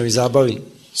Krishnovy zábavy.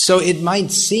 So it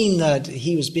might seem that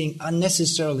he was being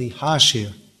unnecessarily harsh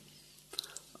here.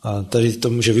 A tady to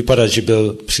může vypadat, že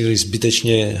byl příliš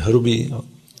zbytečně hrubý.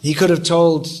 He could have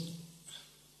told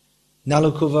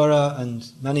Nalakuvara and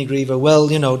Manigriva,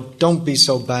 well, you know, don't be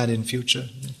so bad in future.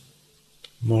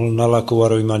 Mohl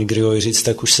Nalakuvarovi Manigrivovi říct,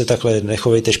 tak už se takhle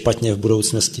nechovejte špatně v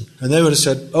budoucnosti. And they would have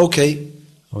said, okay.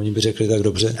 A oni by řekli, tak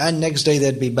dobře. And next day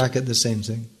they'd be back at the same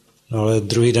thing. No, ale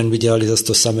druhý den by dělali zase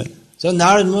to samé. So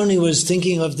Narad Muni was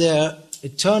thinking of their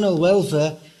eternal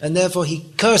welfare and therefore he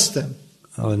cursed them.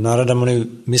 Ale Narada Muni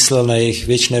myslel na jejich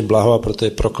věčné blaho a proto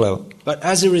je proklel. But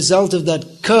as a result of that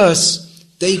curse,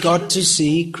 they got to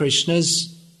see Krishna's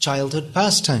childhood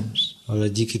pastimes. Ale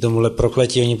díky tomuhle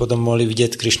prokletí oni potom mohli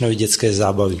vidět Krishnovy dětské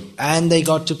zábavy. And they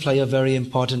got to play a very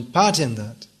important part in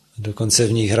that. Dokonce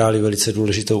v nich hráli velice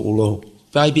důležitou úlohu.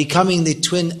 By becoming the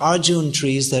twin Arjun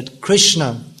trees that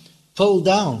Krishna pulled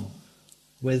down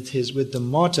with the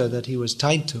mortar that he was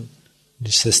tied to.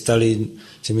 Když se stali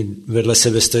těmi vedle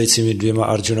sebe stojícími dvěma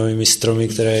Arjunovými stromy,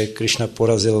 které Krishna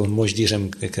porazil moždířem,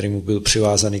 kterému byl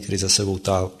přivázaný, který za sebou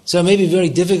táhl. So it may be very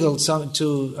difficult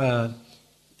to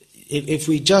if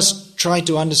we just try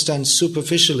to understand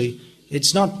superficially,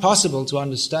 it's not possible to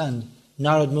understand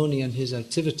Narad Muni and his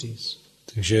activities.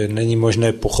 Takže není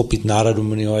možné pochopit Naradu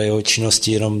Muniho a jeho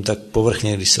činnosti jenom tak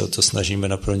povrchně, když se o to snažíme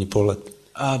na první pohled.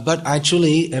 But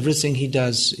actually everything he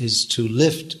does is to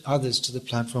lift others to the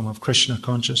platform of Krishna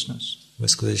consciousness. Ve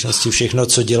skutečnosti všechno,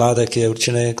 co dělá, tak je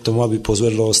určené k tomu, aby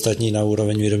pozvedlo ostatní na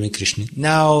úroveň vědomí Krishny.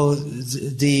 Now,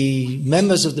 the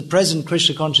members of the present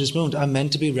Krishna conscious movement are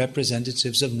meant to be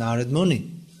representatives of Narad Muni.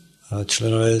 A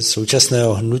členové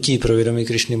současného hnutí pro vědomí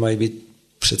Krishny mají být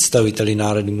představiteli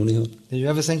Narady Muniho. Did you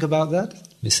ever think about that?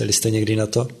 Mysleli jste někdy na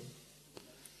to?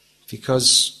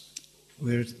 Because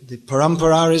the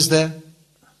parampara is there.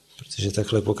 Protože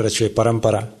takhle pokračuje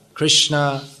parampara.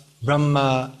 Krishna,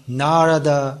 Brahma,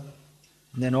 Narada,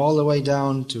 and then all the way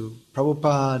down to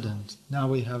Prabhupada, and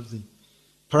now we have the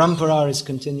parampara is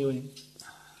continuing.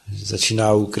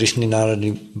 Začíná u Krishny,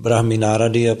 Narady, Brahmy,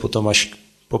 Narady a potom až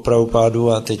po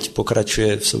Prabhupádu a teď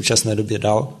pokračuje v současné době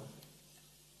dál.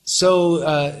 So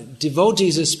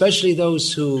devotees, especially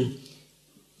those who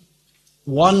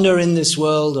wander in this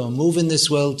world or move in this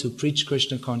world to preach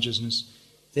Krishna consciousness,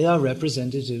 they are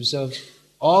representatives of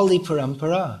all the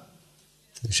parampara.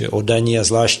 Takže oddaní a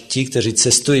zvlášť ti, kteří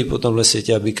cestují po tomhle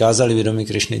světě, aby kázali vědomí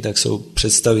Krishny, tak jsou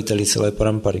představiteli celé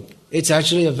parampary. It's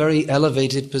actually a very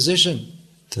elevated position.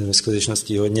 To je ve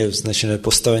skutečnosti hodně vznešené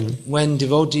postavení. When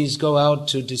devotees go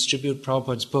out to distribute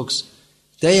Prabhupada's books,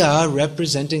 they are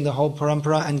representing the whole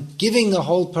parampara and giving the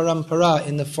whole parampara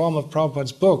in the form of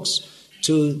Prabhupada's books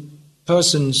to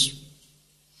persons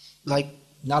like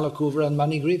Nalakuvara and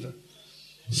Manigriva.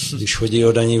 Když chodí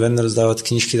oddaní ven rozdávat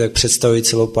knížky, tak představují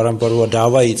celou paramparu a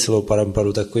dávají celou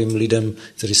paramparu takovým lidem,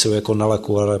 kteří jsou jako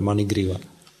Nalakuvara a Manigriva.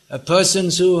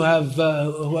 Persons who have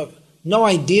no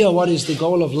idea what is the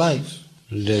goal of life.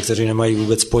 Lidé, kteří nemají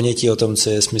vůbec ponětí o tom, co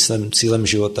je smyslem, cílem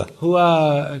života. Who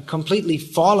are completely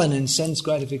fallen in sense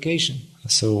gratification.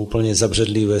 Jsou úplně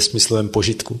zabředlí ve smyslovém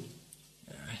požitku.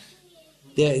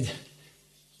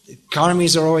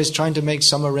 Karmis are always trying to make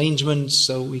some arrangements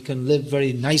so we can live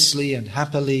very nicely and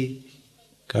happily.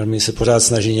 Karmy se pořád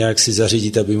snaží nějak si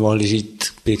zařídit, aby mohli žít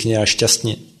pěkně a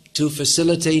šťastně. To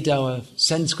facilitate our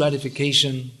sense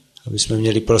gratification. Aby jsme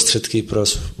měli prostředky pro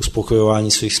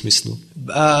uspokojování svých smyslů.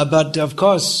 But of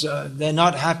course they're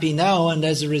not happy now, and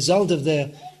as a result of their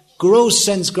gross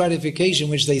sense gratification,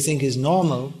 which they think is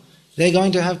normal, they're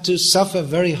going to have to suffer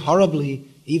very horribly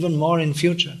even more in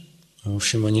future.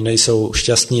 Ovšem oni nejsou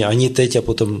šťastní ani teď a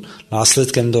potom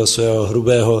následkem toho svého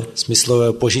hrubého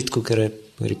smyslového požitku,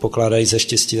 který pokládají za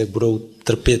štěstí, tak budou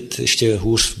trpět ještě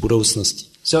hůř v budoucnosti.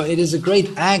 So it is a great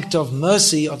act of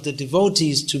mercy of the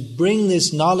devotees to bring this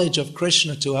knowledge of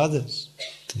Krishna to others.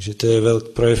 Takže to je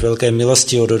projev velké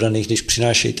milosti od oddaných, když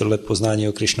přinášejí tohle poznání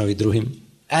o Krishnovi druhým.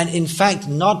 And in fact,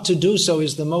 not to do so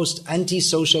is the most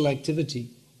antisocial activity.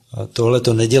 A tohle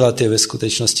to nedělat je ve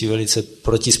skutečnosti velice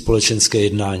protispolečenské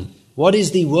jednání. What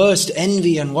is the worst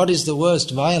envy and what is the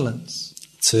worst violence?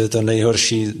 Co je to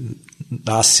nejhorší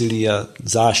násilí a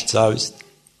závist?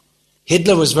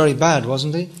 Hitler was very bad,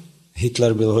 wasn't he?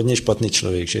 Hitler byl hodně špatný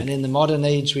člověk, že? And in the modern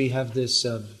age we have this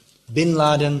Bin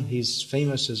Laden. He's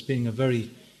famous as being a very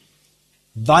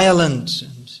violent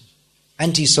and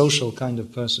antisocial kind of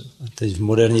person. A teď v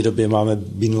moderní době máme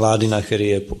Bin Ladena, který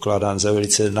je pokládán za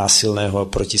velice násilného a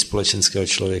protispolečenského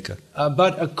člověka.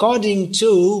 But according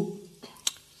to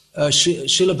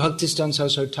Srila Bhaktisiddhanta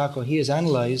Saraswati Thakur, he has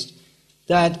analyzed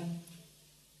that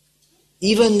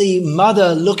even the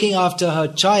mother looking after her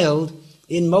child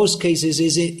in most cases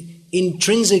is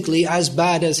intrinsically as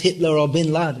bad as Hitler or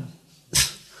Bin Laden.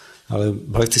 Ale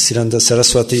Bhaktisiddhanta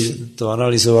Saraswati to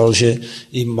analyzoval, že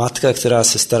i matka, která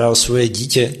se stará o svoje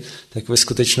dítě, tak ve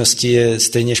skutečnosti je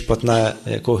stejně špatná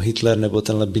jako Hitler nebo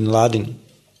tenhle Bin Laden.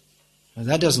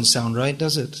 That doesn't sound right,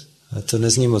 does it? A to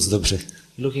nezní moc dobře.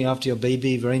 Looking after your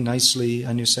baby very nicely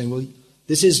and you're saying, well,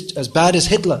 this is as bad as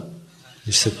Hitler.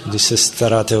 Když se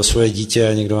staráte o svoje dítě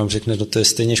a někdo vám řekne, no to je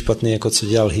stejně špatný, jako co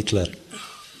dělal Hitler.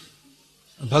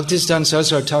 Bhaktisiddhanta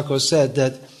Saraswati Thakur said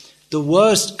that the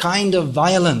worst kind of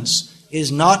violence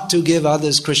is not to give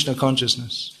others Krishna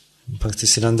consciousness.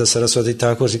 Bhaktisiddhanta Saraswati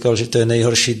Thakur říkal, že to je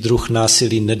nejhorší druh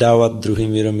násilí, nedávat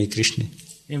druhým vědomí Krishny.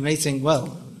 You may think,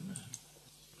 well,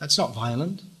 that's not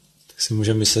violent. Tak si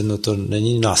můžeme myslet, no to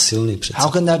není násilný přece.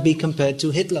 How can that be compared to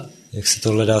Hitler? Jak se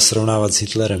tohle dá srovnávat s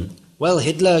Hitlerem? Well,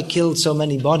 Hitler killed so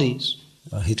many bodies.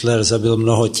 A Hitler zabil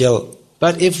mnoho těl.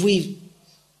 But if we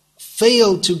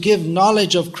fail to give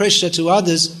knowledge of Krishna to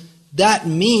others, that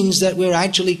means that we're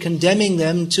actually condemning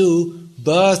them to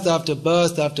birth after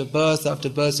birth after birth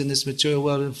after birth in this material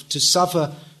world, to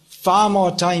suffer far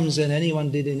more times than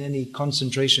anyone did in any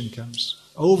concentration camps,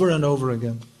 over and over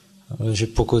again. Ale že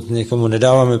pokud někomu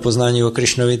nedáváme poznání o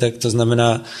Krišnovi, tak to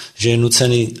znamená, že je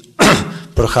nucený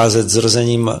procházet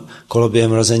zrozením,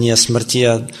 koloběhem rození a smrti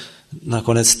a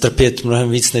nakonec trpět mnohem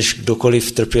víc, než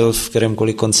kdokoliv trpěl v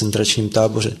kterémkoliv koncentračním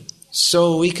táboře.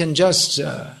 So we can just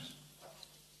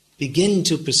begin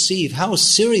to perceive how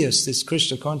serious this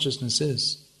Krishna consciousness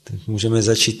is. Tak můžeme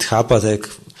začít chápat,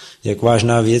 jak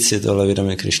vážná věc je tohle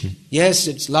vědomí Krišny. Yes,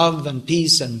 it's love and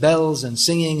peace and bells and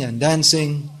singing and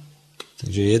dancing.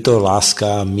 Takže je to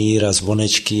láska, mír a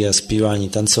zvonečky a zpívání,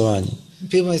 tancování.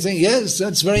 People think, yes,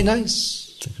 that's very nice.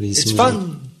 It's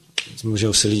fun.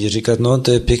 Můžou si lidi říkat, no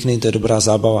to je pěkný, to je dobrá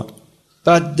zábava.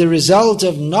 But the result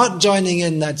of not joining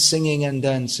in that singing and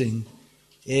dancing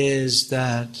is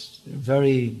that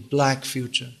very black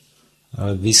future.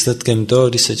 Ale výsledkem toho,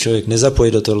 když se člověk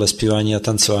nezapojí do tohle zpívání a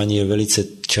tancování, je velice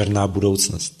černá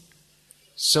budoucnost.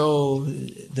 So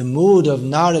the mood of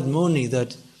Narad Muni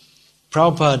that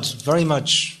Prabhupada very much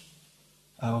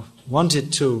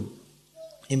wanted to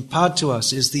impart to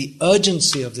us is the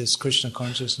urgency of this Krishna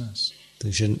consciousness.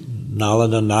 Takže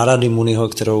nálada Nárady Muniho,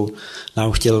 kterou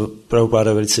nám chtěl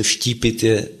Prabhupada velice vštípit,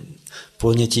 je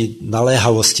ponětí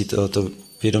naléhavosti tohoto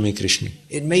vědomí Krišny.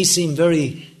 It may seem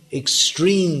very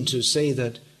extreme to say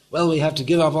that, well, we have to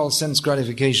give up all sense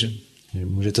gratification.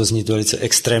 Může to znít velice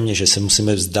extrémně, že se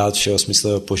musíme vzdát všeho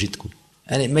smyslového požitku.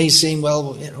 And it may seem,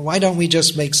 well, why don't we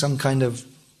just make some kind of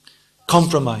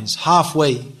compromise,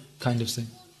 halfway kind of thing.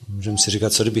 Můžeme si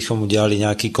říkat, co kdybychom udělali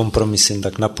nějaký kompromis jen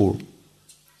tak napůl.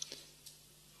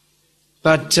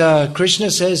 But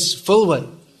Krishna says full way.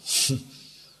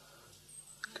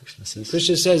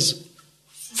 Krishna says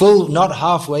full, not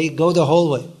halfway, go the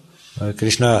whole way.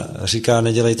 Krishna říká,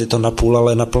 nedělejte to napůl,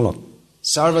 ale naplno.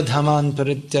 Sarvadhaman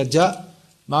parityaja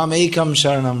mam ekam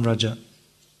sharanam raja.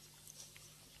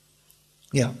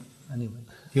 Yeah, anyway.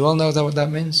 You all know what that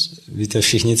means? Víte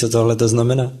všichni, co tohle to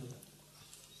znamená?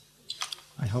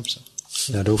 I hope so.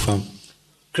 Já doufám.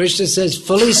 Krishna says,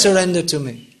 fully surrender to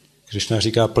me. Krishna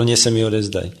říká, plně se mi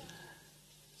odezdaj.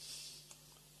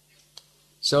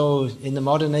 So in the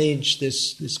modern age,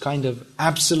 this kind of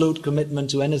absolute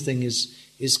commitment to anything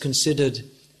is considered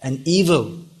an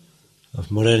evil.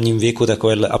 V moderním věku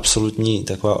taková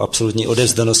absolutní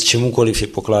odevzdanost čemukoliv je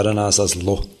pokládaná za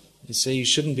zlo. They say you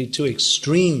shouldn't be too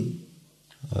extreme.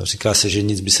 Říká se, že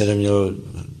nic by se nemělo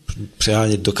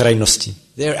přehánět do krajnosti.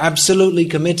 They're absolutely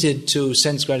committed to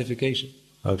sense gratification.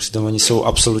 Ale přitom oni jsou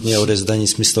absolutně odevzdaní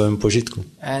smyslovému požitku.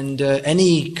 And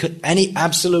any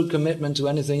absolute commitment to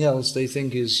anything else they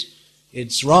think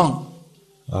it's wrong.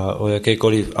 A o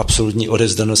jakékoliv absolutní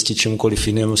odevzdanosti čemukoliv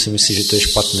jinému si myslí, že to je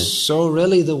špatné. So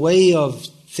really the way of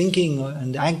thinking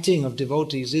and acting of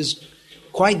devotees is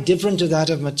quite different to that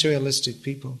of materialistic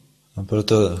people. A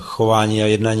proto chování a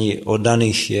jednání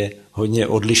oddaných je hodně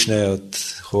odlišné od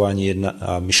chování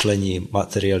a myšlení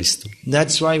materialistů.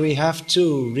 That's why we have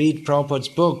to read Prabhupada's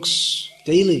books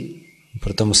daily.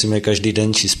 Proto musíme každý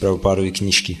den číst Prabhupádovy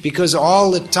knížky. Because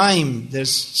all the time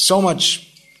there's so much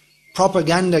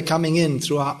propaganda coming in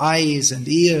through our eyes and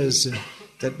ears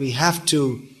that we have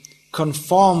to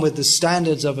conform with the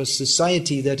standards of a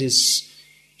society that is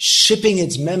shipping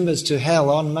its members to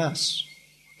hell en masse.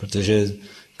 Protože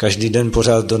každý den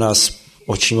pořád do nás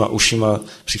očima, ušima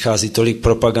přichází tolik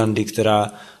propagandy,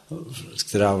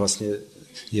 která vlastně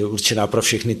je určená pro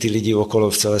všechny ty lidi okolo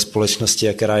v celé společnosti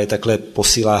a která je takhle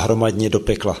posílá hromadně do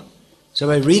pekla.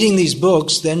 So by reading these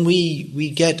books, then we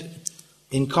get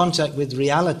in contact with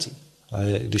reality. A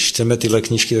když čteme tyhle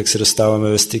knížky, tak se dostáváme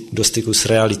do styku s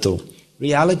realitou.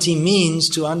 Reality means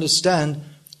to understand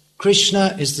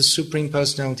Krishna is the supreme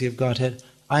personality of Godhead.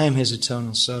 I am his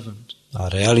eternal servant. A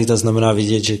realita znamená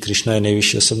vidět, že Krishna je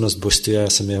nejvyšší osobnost božství a já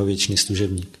jsem jeho věčný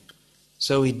služebník.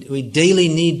 So we daily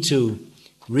need to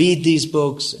read these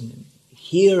books and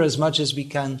hear as much as we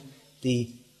can the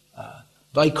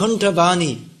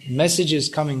Vaikunthavani messages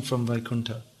coming from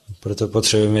Vaikuntha. Proto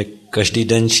potřebujeme každý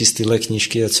den číst tyhle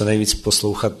knížky a co nejvíc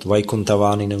poslouchat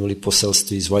Vaikunthavani neboli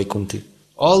poselství z Vaikunty.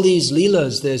 All these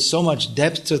leelas, there's so much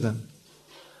depth to them.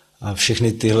 A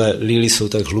všechny tyhle líly jsou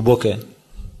tak hluboké.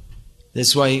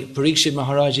 That's why Parikshit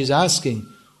Maharaj is asking,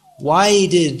 why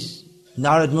did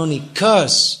Narad Muni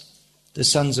curse the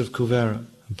sons of Kuvera?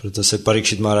 Proto se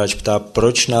Parikshit Maharaj ptá,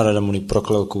 proč Narada Muni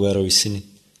proklel Kuverovi syny.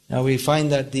 Now we find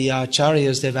that the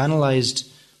acharyas, they've analyzed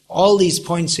all these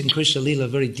points in Krishna Lila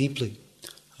very deeply.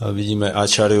 A vidíme,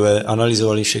 acharyové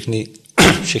analyzovali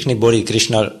všechny body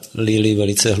Krishna Lily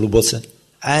velice hluboce.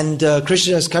 And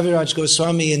Krishnadas Kaviraj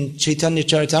Goswami in Chaitanya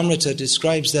Charitamrita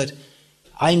describes that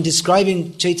I'm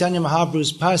describing Chaitanya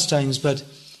Mahaprabhu's pastimes, but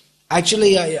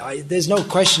actually there's no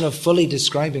question of fully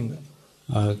describing them.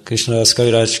 A Krishnadas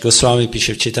Kaviraj Goswami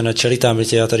píše v Chaitanya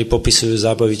Charitamritě, já tady popisuju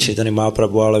zábavy Chaitanya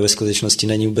Mahaprabhu, ale ve skutečnosti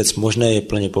není vůbec možné je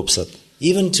plně popsat.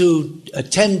 Even to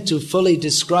attempt to fully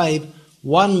describe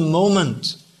one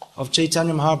moment of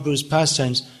Chaitanya Mahaprabhu's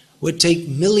pastimes would take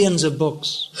millions of books.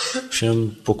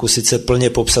 Všem pokusit se plně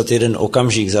popsat jeden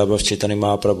okamžik zábav Chaitanya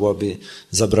Mahaprabhu, aby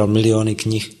zabral miliony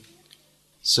knih.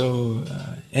 So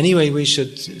anyway, we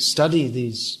should study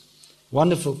these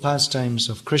wonderful pastimes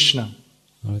of Krishna.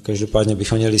 Ale každopádně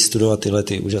bychom měli studovat tyhle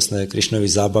ty úžasné Krishnovy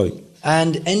zábavy.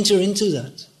 And enter into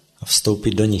that. A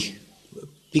vstoupit do nich.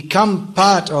 Become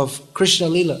part of Krishna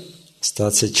Lila.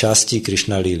 Stát se částí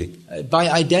Krishna Lily.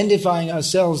 By identifying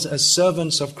ourselves as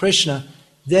servants of Krishna,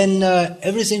 then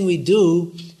everything we do,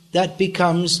 that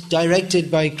becomes directed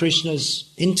by Krishna's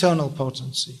internal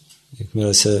potency.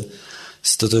 Jakmile se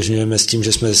stotožňujeme s tím,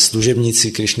 že jsme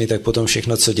služebníci Krishny, tak potom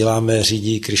všechno, co děláme,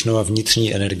 řídí Krishnova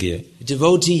vnitřní energie. A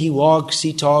devotee, he walks,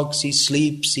 he talks, he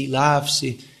sleeps, he laughs,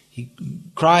 he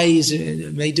cries,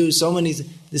 may do so many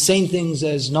the same things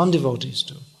as non-devotees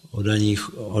do.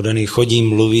 Odaný chodí,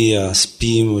 mluví a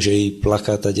spí, může jí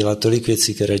plakat a dělat tolik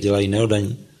věcí, které dělají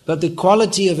neodaní. But the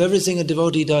quality of everything a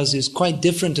devotee does is quite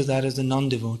different to that of the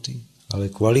non-devotee. Ale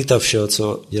kvalita všeho,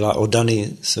 co dělá oddaný,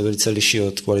 se velice liší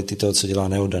od kvality toho, co dělá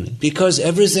neoddaný. Because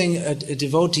everything a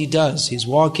devotee does, he's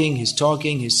walking, he's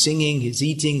talking, he's singing, he's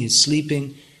eating, he's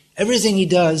sleeping, everything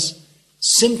he does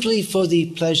simply for the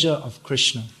pleasure of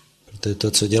Krishna. Protože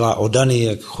to, co dělá oddaný,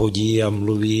 jak chodí a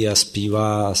mluví a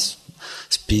zpívá a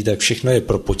spí, tak všechno je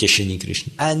pro potěšení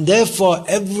Krishny. And therefore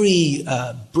every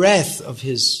breath of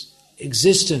his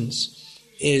existence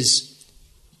is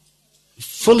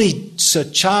fully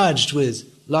surcharged with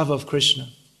love of Krishna.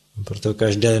 Proto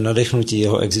každé nadechnutí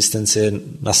jeho existence je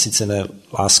nasycené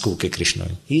láskou ke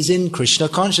Krishnovi. He's in Krishna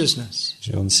consciousness.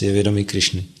 Že on si je vědomý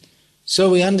Krishny.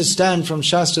 So we understand from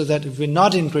Shastra that if we're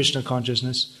not in Krishna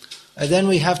consciousness, then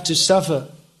we have to suffer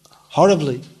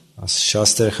horribly. A z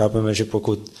Šástra chápeme, že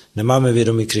pokud nemáme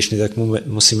vědomí Krišny, tak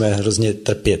musíme hrozně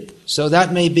trpět. So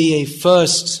that may be a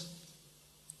first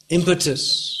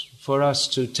impetus for us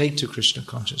to take to Krishna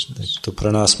consciousness. Tak to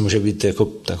pro nás může být jako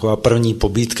taková první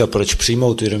pobídka, proč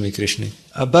přijmout vědomí Krišny.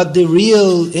 But the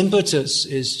real impetus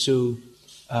is to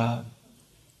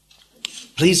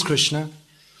please Krishna.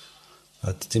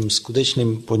 A tím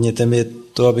skutečným podnětem je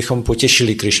to, abychom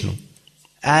potěšili Krišnu.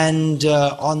 And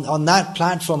on that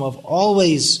platform of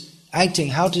always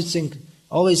acting,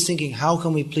 always thinking, how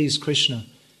can we please Krishna?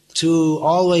 To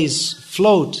always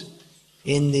float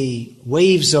in the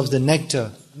waves of the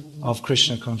nectar of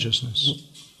Krishna consciousness.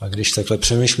 A když takhle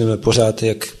přemýšlíme pořád,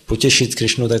 jak potěšit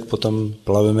Krišnu, tak potom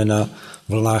plaveme na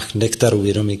vlnách nektaru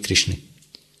vědomí Krišny.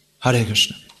 Hare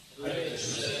Krishna.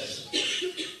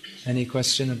 Any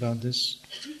question about this?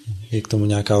 Je k tomu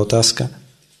nějaká otázka?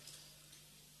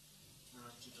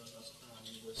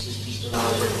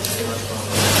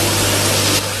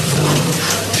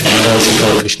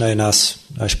 Krišna je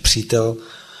náš přítel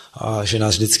a že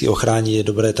nás vždycky ochrání, je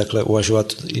dobré takhle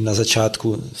uvažovat i na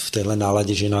začátku v téhle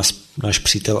náladě, že je náš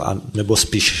přítel, a nebo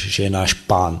spíš, že je náš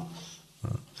pán.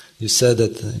 You said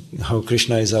that how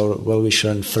Krishna is our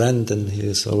well-wisher and friend and he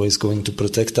is always going to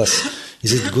protect us.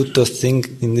 Is it good to think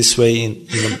in this way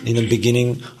in the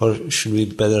beginning, or should we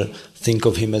better think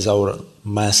of him as our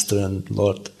master and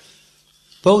Lord?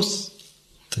 Both.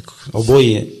 Tak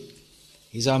obojí.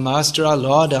 He's our master, our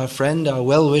Lord, our friend, our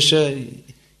well-wisher,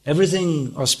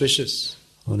 everything auspicious.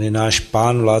 On je náš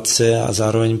pán, vládce a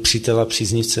zároveň přítel a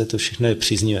příznivce, to všechno je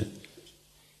příznivé.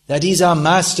 That he's our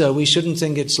master, we shouldn't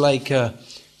think it's like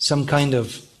some kind of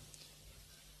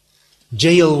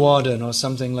jail warden or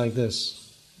something like this.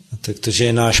 Tak to, že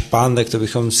je náš pán, tak to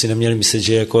bychom si neměli myslet,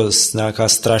 že je jako nějaká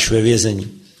stráž ve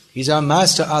vězení. He's our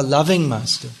master, our loving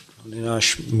master. On je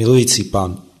náš milující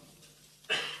pán.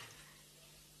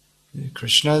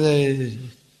 Krishna,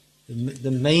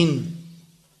 the main,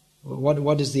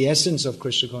 what is the essence of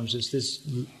Krishna consciousness? This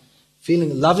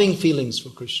feeling, loving feelings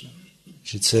for Krishna.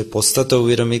 Že co je podstatou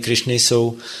vědomí Krišny,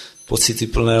 jsou pocity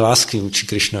plné lásky vůči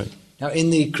Krišnovi. Now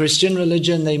in the Christian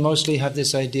religion they mostly have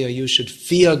this idea you should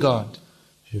fear God.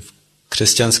 Že v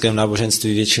křesťanském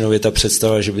náboženství většinou je ta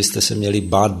představa, že byste se měli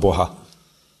bát Boha.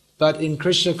 But in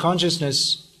Krishna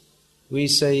consciousness we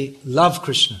say love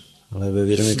Krishna. Ale ve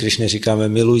vědomí Krišny říkáme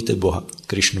milujte Boha,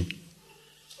 Krišnu.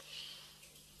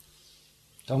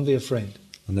 Don't be afraid.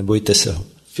 A nebojte se ho.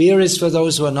 Fear is for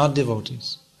those who are not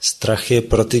devotees. Strach je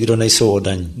pro ty, kdo nejsou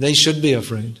oddaní. They should be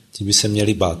afraid. Ti by se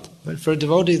měli bát. But for a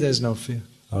devotee there's no fear.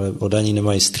 Ale oddaní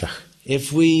nemají strach.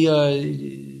 If we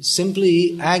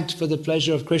simply act for the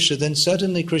pleasure of Krishna, then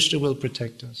certainly Krishna will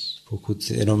protect us.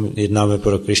 Pokud jenom jednáme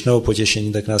pro Krišnovo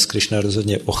potěšení, tak nás Krišna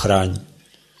rozhodně ochrání.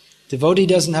 Devotee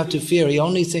doesn't have to fear, he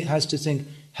only has to think,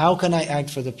 how can I act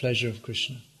for the pleasure of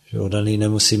Krishna? Že oddaný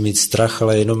nemusí mít strach,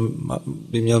 ale jenom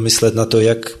by měl myslet na to,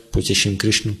 jak potěším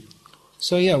Krišnu.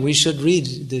 So yeah, we should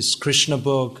read this Krishna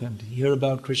book and hear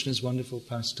about Krishna's wonderful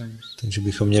pastimes. Takže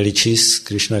bychom měli číst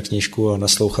Krišna knížku a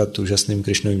naslouchat úžasným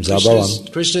Krišnovým zábavám.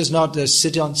 Krishna is not a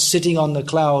sitting on the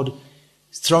cloud,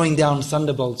 throwing down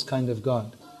thunderbolts kind of God.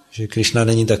 Že Krišna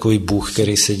není takový Bůh,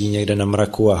 který sedí někde na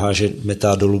mraku a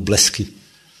metá dolů blesky.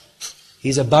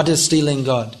 He's a butter stealing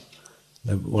God.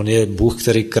 On je Bůh,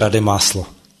 který krade máslo.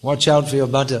 Watch out for your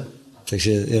butter.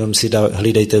 Takže jenom si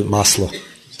hlídejte máslo.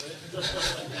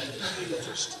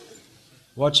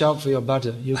 Watch out for your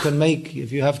butter. You can make,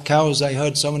 if you have cows, I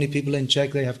heard so many people in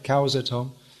Czech, they have cows at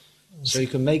home. So you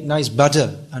can make nice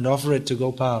butter and offer it to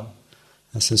Gopal.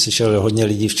 Já jsem slyšel, že hodně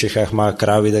lidí v Čechách má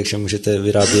krávy, takže můžete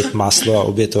vyrábět máslo a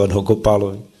obětovat ho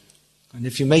Gopalovi. And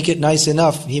if you make it nice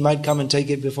enough, he might come and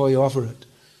take it before you offer it.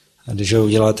 A když ho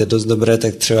uděláte dost dobré,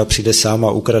 tak třeba přijde sám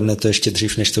a ukradne to ještě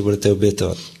dřív, než to budete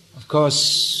obětovat. Of course,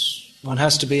 one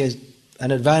has to be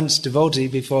an advanced devotee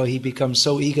before he becomes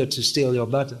so eager to steal your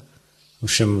butter.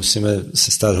 Ovšem musíme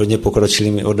se stát hodně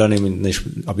pokročilými oddanými, než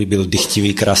aby byl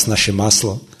dychtivý krás naše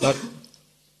máslo. But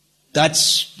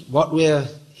that's what we're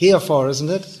here for,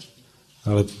 isn't it?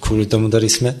 Ale kvůli tomu tady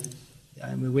jsme.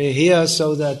 We're here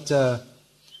so that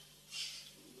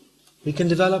we can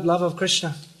develop love of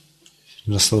Krishna.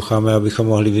 Nasloucháme, abychom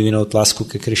mohli vyvinout lásku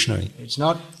ke Krišnovi. It's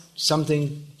not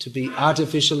something to be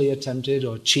artificially attempted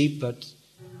or cheap, but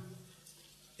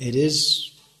it is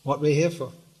what we're here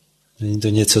for. Není to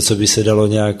něco, co by se dalo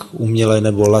nějak uměle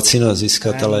nebo lacino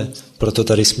získat, ale proto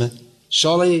tady jsme.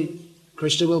 Surely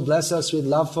Krishna will bless us with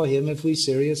love for him if we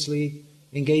seriously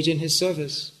engage in his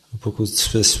service. Pokud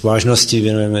se s vážností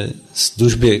věnujeme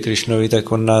službě Krišnovi,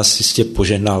 tak on nás jistě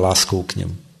požehná láskou k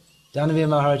němu. Dhanavir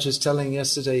Maharaj was telling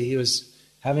yesterday he was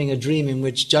having a dream in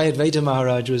which Jayadvaita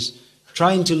Maharaj was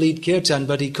trying to lead kirtan,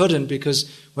 but he couldn't because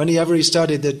whenever he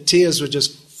started, the tears would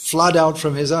just flood out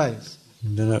from his eyes.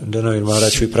 Danovi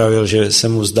Maharaj vyprávěl, že se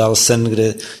mu zdál sen,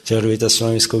 kde Jadvaita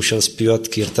Swami zkoušel zpívat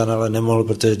kirtan, ale nemohl,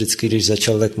 protože vždycky, když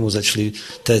začal, tak mu začaly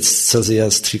téct slzy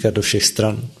a stříkat do všech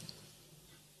stran.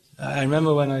 I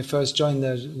remember when I first joined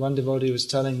there, one devotee was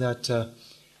telling that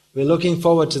we're looking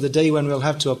forward to the day when we'll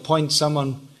have to appoint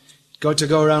someone to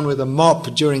go around with a mop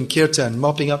during kirtan,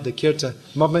 mopping up the kirtan,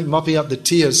 mopping up the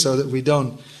tears so that we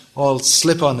don't all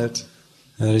slip on it.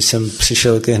 Když jsem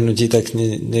přišel ke hnutí, tak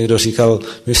někdo říkal,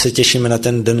 my se těšíme na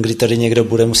ten den, kdy tady někdo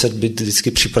bude muset být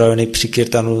vždycky připravený při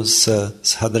kirtanu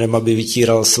s hadrem, aby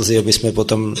vytíral slzy, aby jsme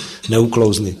potom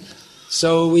neuklouzli.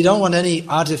 So we don't want any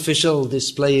artificial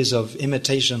displays of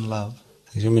imitation love.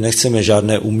 Takže my nechceme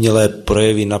žádné umělé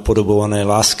projevy napodobované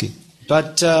lásky.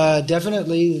 But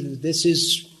definitely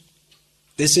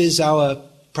this is our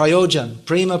prayojan,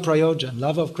 prima prayojan.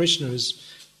 Love of Krishna is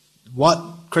what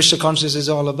Krishna consciousness is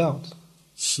all about.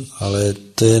 Ale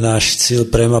to je náš cíl,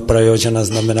 prema prayojana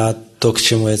znamená to, k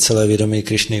čemu je celé vědomí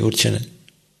Krišny určené.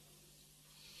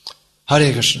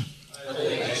 Hare Krishna.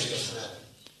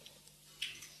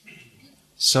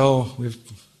 So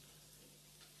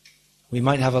we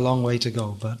might have a long way to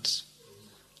go, but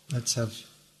let's have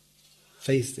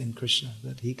faith in Krishna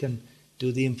that he can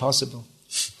do the impossible.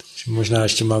 Možná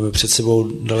ještě máme před sebou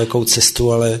dalekou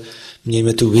cestu, ale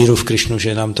mějme tu víru v Krišnu,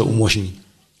 že nám to umožní.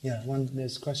 Yeah,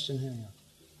 there's a question here. Yeah.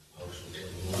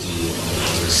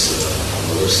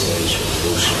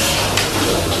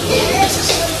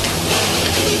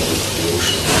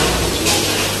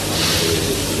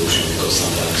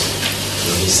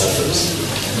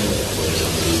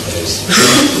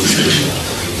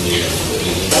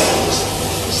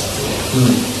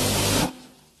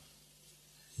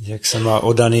 Jak se má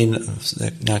oddaný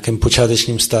v nějakém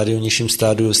počátečním stádiu, nižším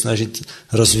stádiu snažit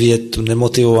rozvíjet tu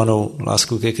nemotivovanou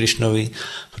lásku ke Krišnovi,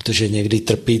 protože někdy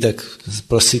trpí, tak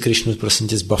prosí Krišnu, prosím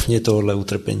tě, zbav mě tohohle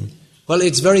utrpení. Well,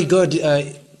 it's very good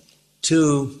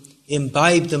to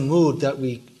imbibe the mood that we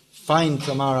find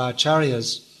from our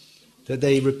acharyas, that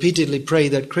they repeatedly pray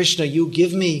that Krishna, you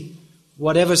give me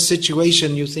whatever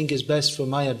situation you think is best for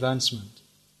my advancement.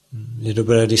 Je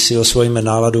dobré, když si osvojíme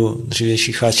náladu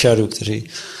dřívějších áčárů, kteří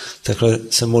takhle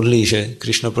se modlí, že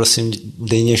Krišno, prosím,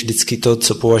 dej mě vždycky to,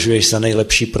 co považuješ za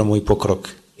nejlepší pro můj pokrok.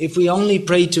 If we only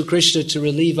pray to Krishna to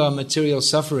relieve our material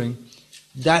suffering,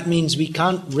 that means we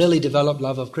can't really develop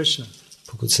love of Krishna.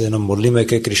 Pokud se jenom modlíme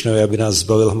ke Krišnovi, aby nás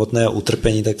zbavil hmotného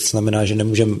utrpení, tak to znamená, že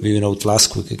nemůžeme vyvinout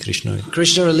lásku ke Krišnovi.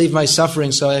 Krishna relieve my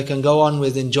suffering so I can go on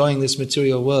with enjoying this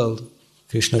material world.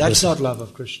 Krishna, that's not love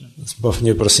of Krishna. Zbav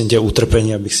mě, prosím tě,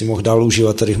 utrpení, abych si mohl dál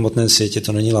užívat tady v hmotném světě,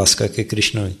 to není láska ke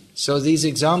Krišnovi. So these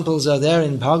examples are there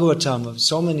in Bhagavatam of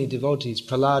so many devotees.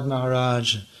 Prahlad Maharaj,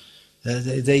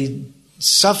 they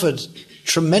suffered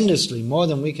tremendously, more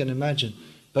than we can imagine.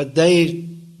 But they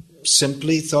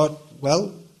simply thought,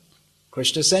 well,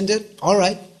 Krishna sent it, all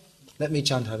right, let me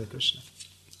chant Hare Krishna.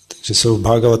 Takže jsou v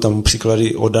Bhagavatamu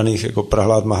příklady oddaných jako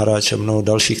Prahlad Maharaj a mnoho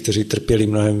dalších, kteří trpěli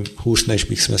mnohem hůř, než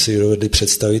bych jsme si dovedli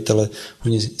představit, ale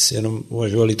oni si jenom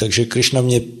uvažovali, takže Krishna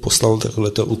mě poslal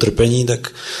takovéto utrpení,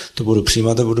 tak to budu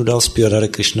přijímat a budu dál zpívat Hare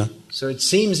Krishna. So it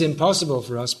seems impossible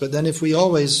for us, but then if we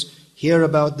always hear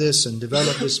about this and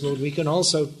develop this mood, we can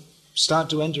also start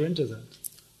to enter into that.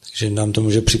 Takže nám to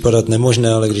může připadat nemožné,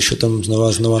 ale když o tom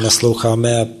znova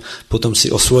nasloucháme a potom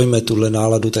si osvojíme tuhle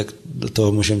náladu, tak do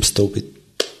toho můžeme vstoupit.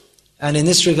 And in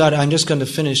this regard, I'm just going to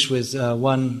finish with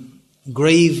one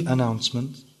grave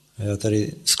announcement. Já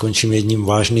tady skončím jedním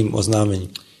vážným oznámením.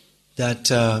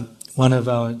 That one of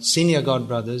our senior god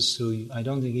brothers, who I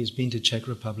don't think he's been to Czech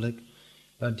Republic,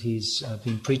 but he's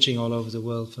been preaching all over the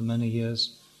world for many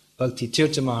years, Bhakti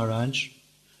Tirtha Maharaj.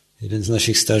 Jeden z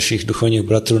našich starších duchovních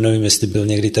bratrů, nevím, jestli byl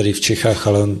někdy tady v Čechách,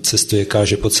 ale on cestuje,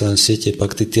 káže po celém světě,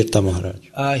 Bhakti Tirtha Maharaj.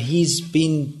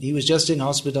 He was just in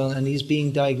hospital and he's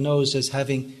being diagnosed as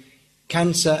having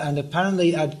cancer and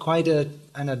apparently at quite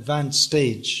an advanced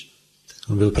stage.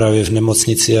 On byl právě v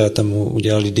nemocnici a tam mu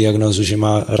udělali diagnózu, že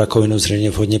má rakovinu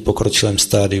zřejmě v hodně pokročilém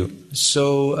stádiu.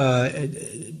 So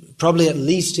probably at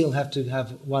least he'll have to have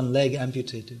one leg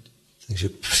amputated. Takže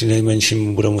přinejmenším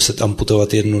mu budou muset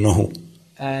amputovat jednu nohu.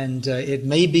 And it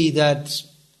may be that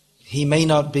he may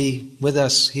not be with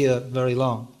us here very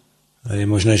long. A je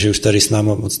možné, že už tady s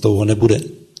náma moc dlouho nebude.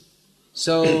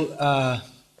 So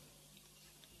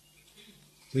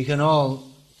we can all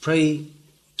pray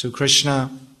to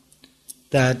Krishna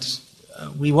that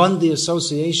we want the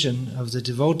association of the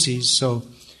devotees. So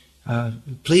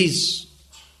please,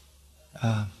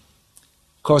 of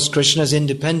course, Krishna is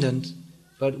independent,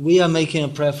 but we are making a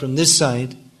prayer from this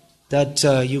side that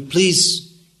you please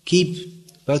keep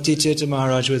Bhakti Tirtha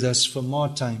Maharaj with us for more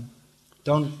time.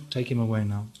 Don't take him away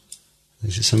now.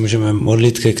 Takže se můžeme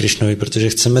modlit ke Krišnovi, protože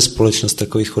chceme společnost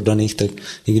takových oddaných, tak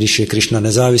i když je Krišna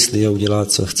nezávislý a udělá,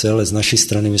 co chce, ale z naší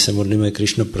strany my se modlíme,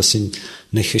 Krišno, prosím,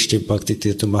 nech ještě Bhakti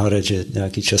Tirtha Maharaj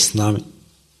nějaký čas s námi.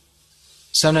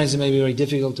 Sometimes it may be very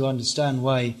difficult to understand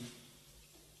why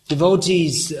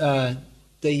devotees,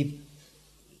 they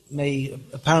may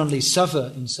apparently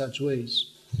suffer in such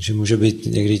ways. Takže může být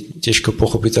někdy těžko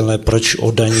pochopitelné, proč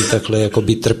oddaní takhle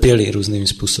jakoby trpěli různými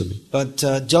způsoby. But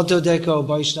jato deko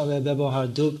vaishnava vyabhar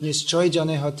duk nischay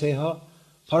jane hateha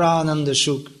parananda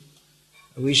shuk.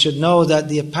 We should know that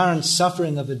the apparent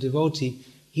suffering of a devotee,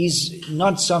 he's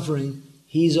not suffering,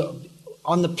 he's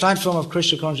on the platform of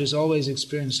Krishna consciousness always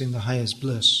experiencing the highest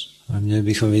bliss. A měli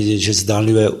bychom vidět, že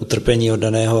zdánlivé utrpení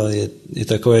oddaného je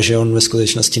takové, že on ve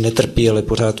skutečnosti netrpí, ale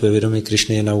pořád ve vědomí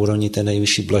Krišny je na úrovni té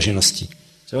nejvyšší blaženosti.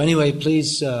 So anyway,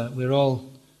 please, we're all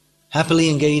happily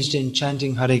engaged in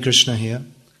chanting Hare Krishna here.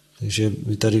 Takže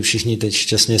my tady všichni teď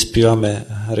šťastně zpíváme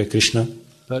Hare Krishna.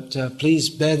 But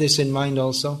please bear this in mind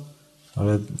also.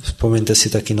 Ale vzpomeňte si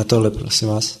taky na tohle, prosím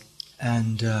vás.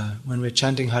 And when we're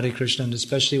chanting Hare Krishna, and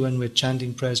especially when we're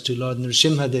chanting prayers to Lord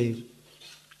Nrsimhadev,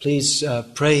 please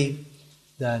pray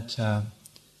that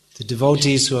the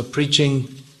devotees who are preaching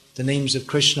the names of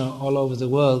Krishna all over the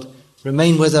world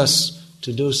remain with us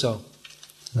to do so.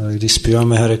 Když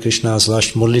zpíváme Hare Krishna a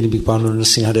zvlášť modlitby k pánu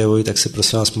Nrsimhadevovi, tak se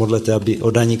prosím vás modlete, aby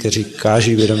oddaní, kteří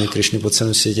káží vědomí Krišny po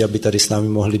celém světě, aby tady s námi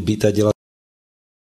mohli být a dělat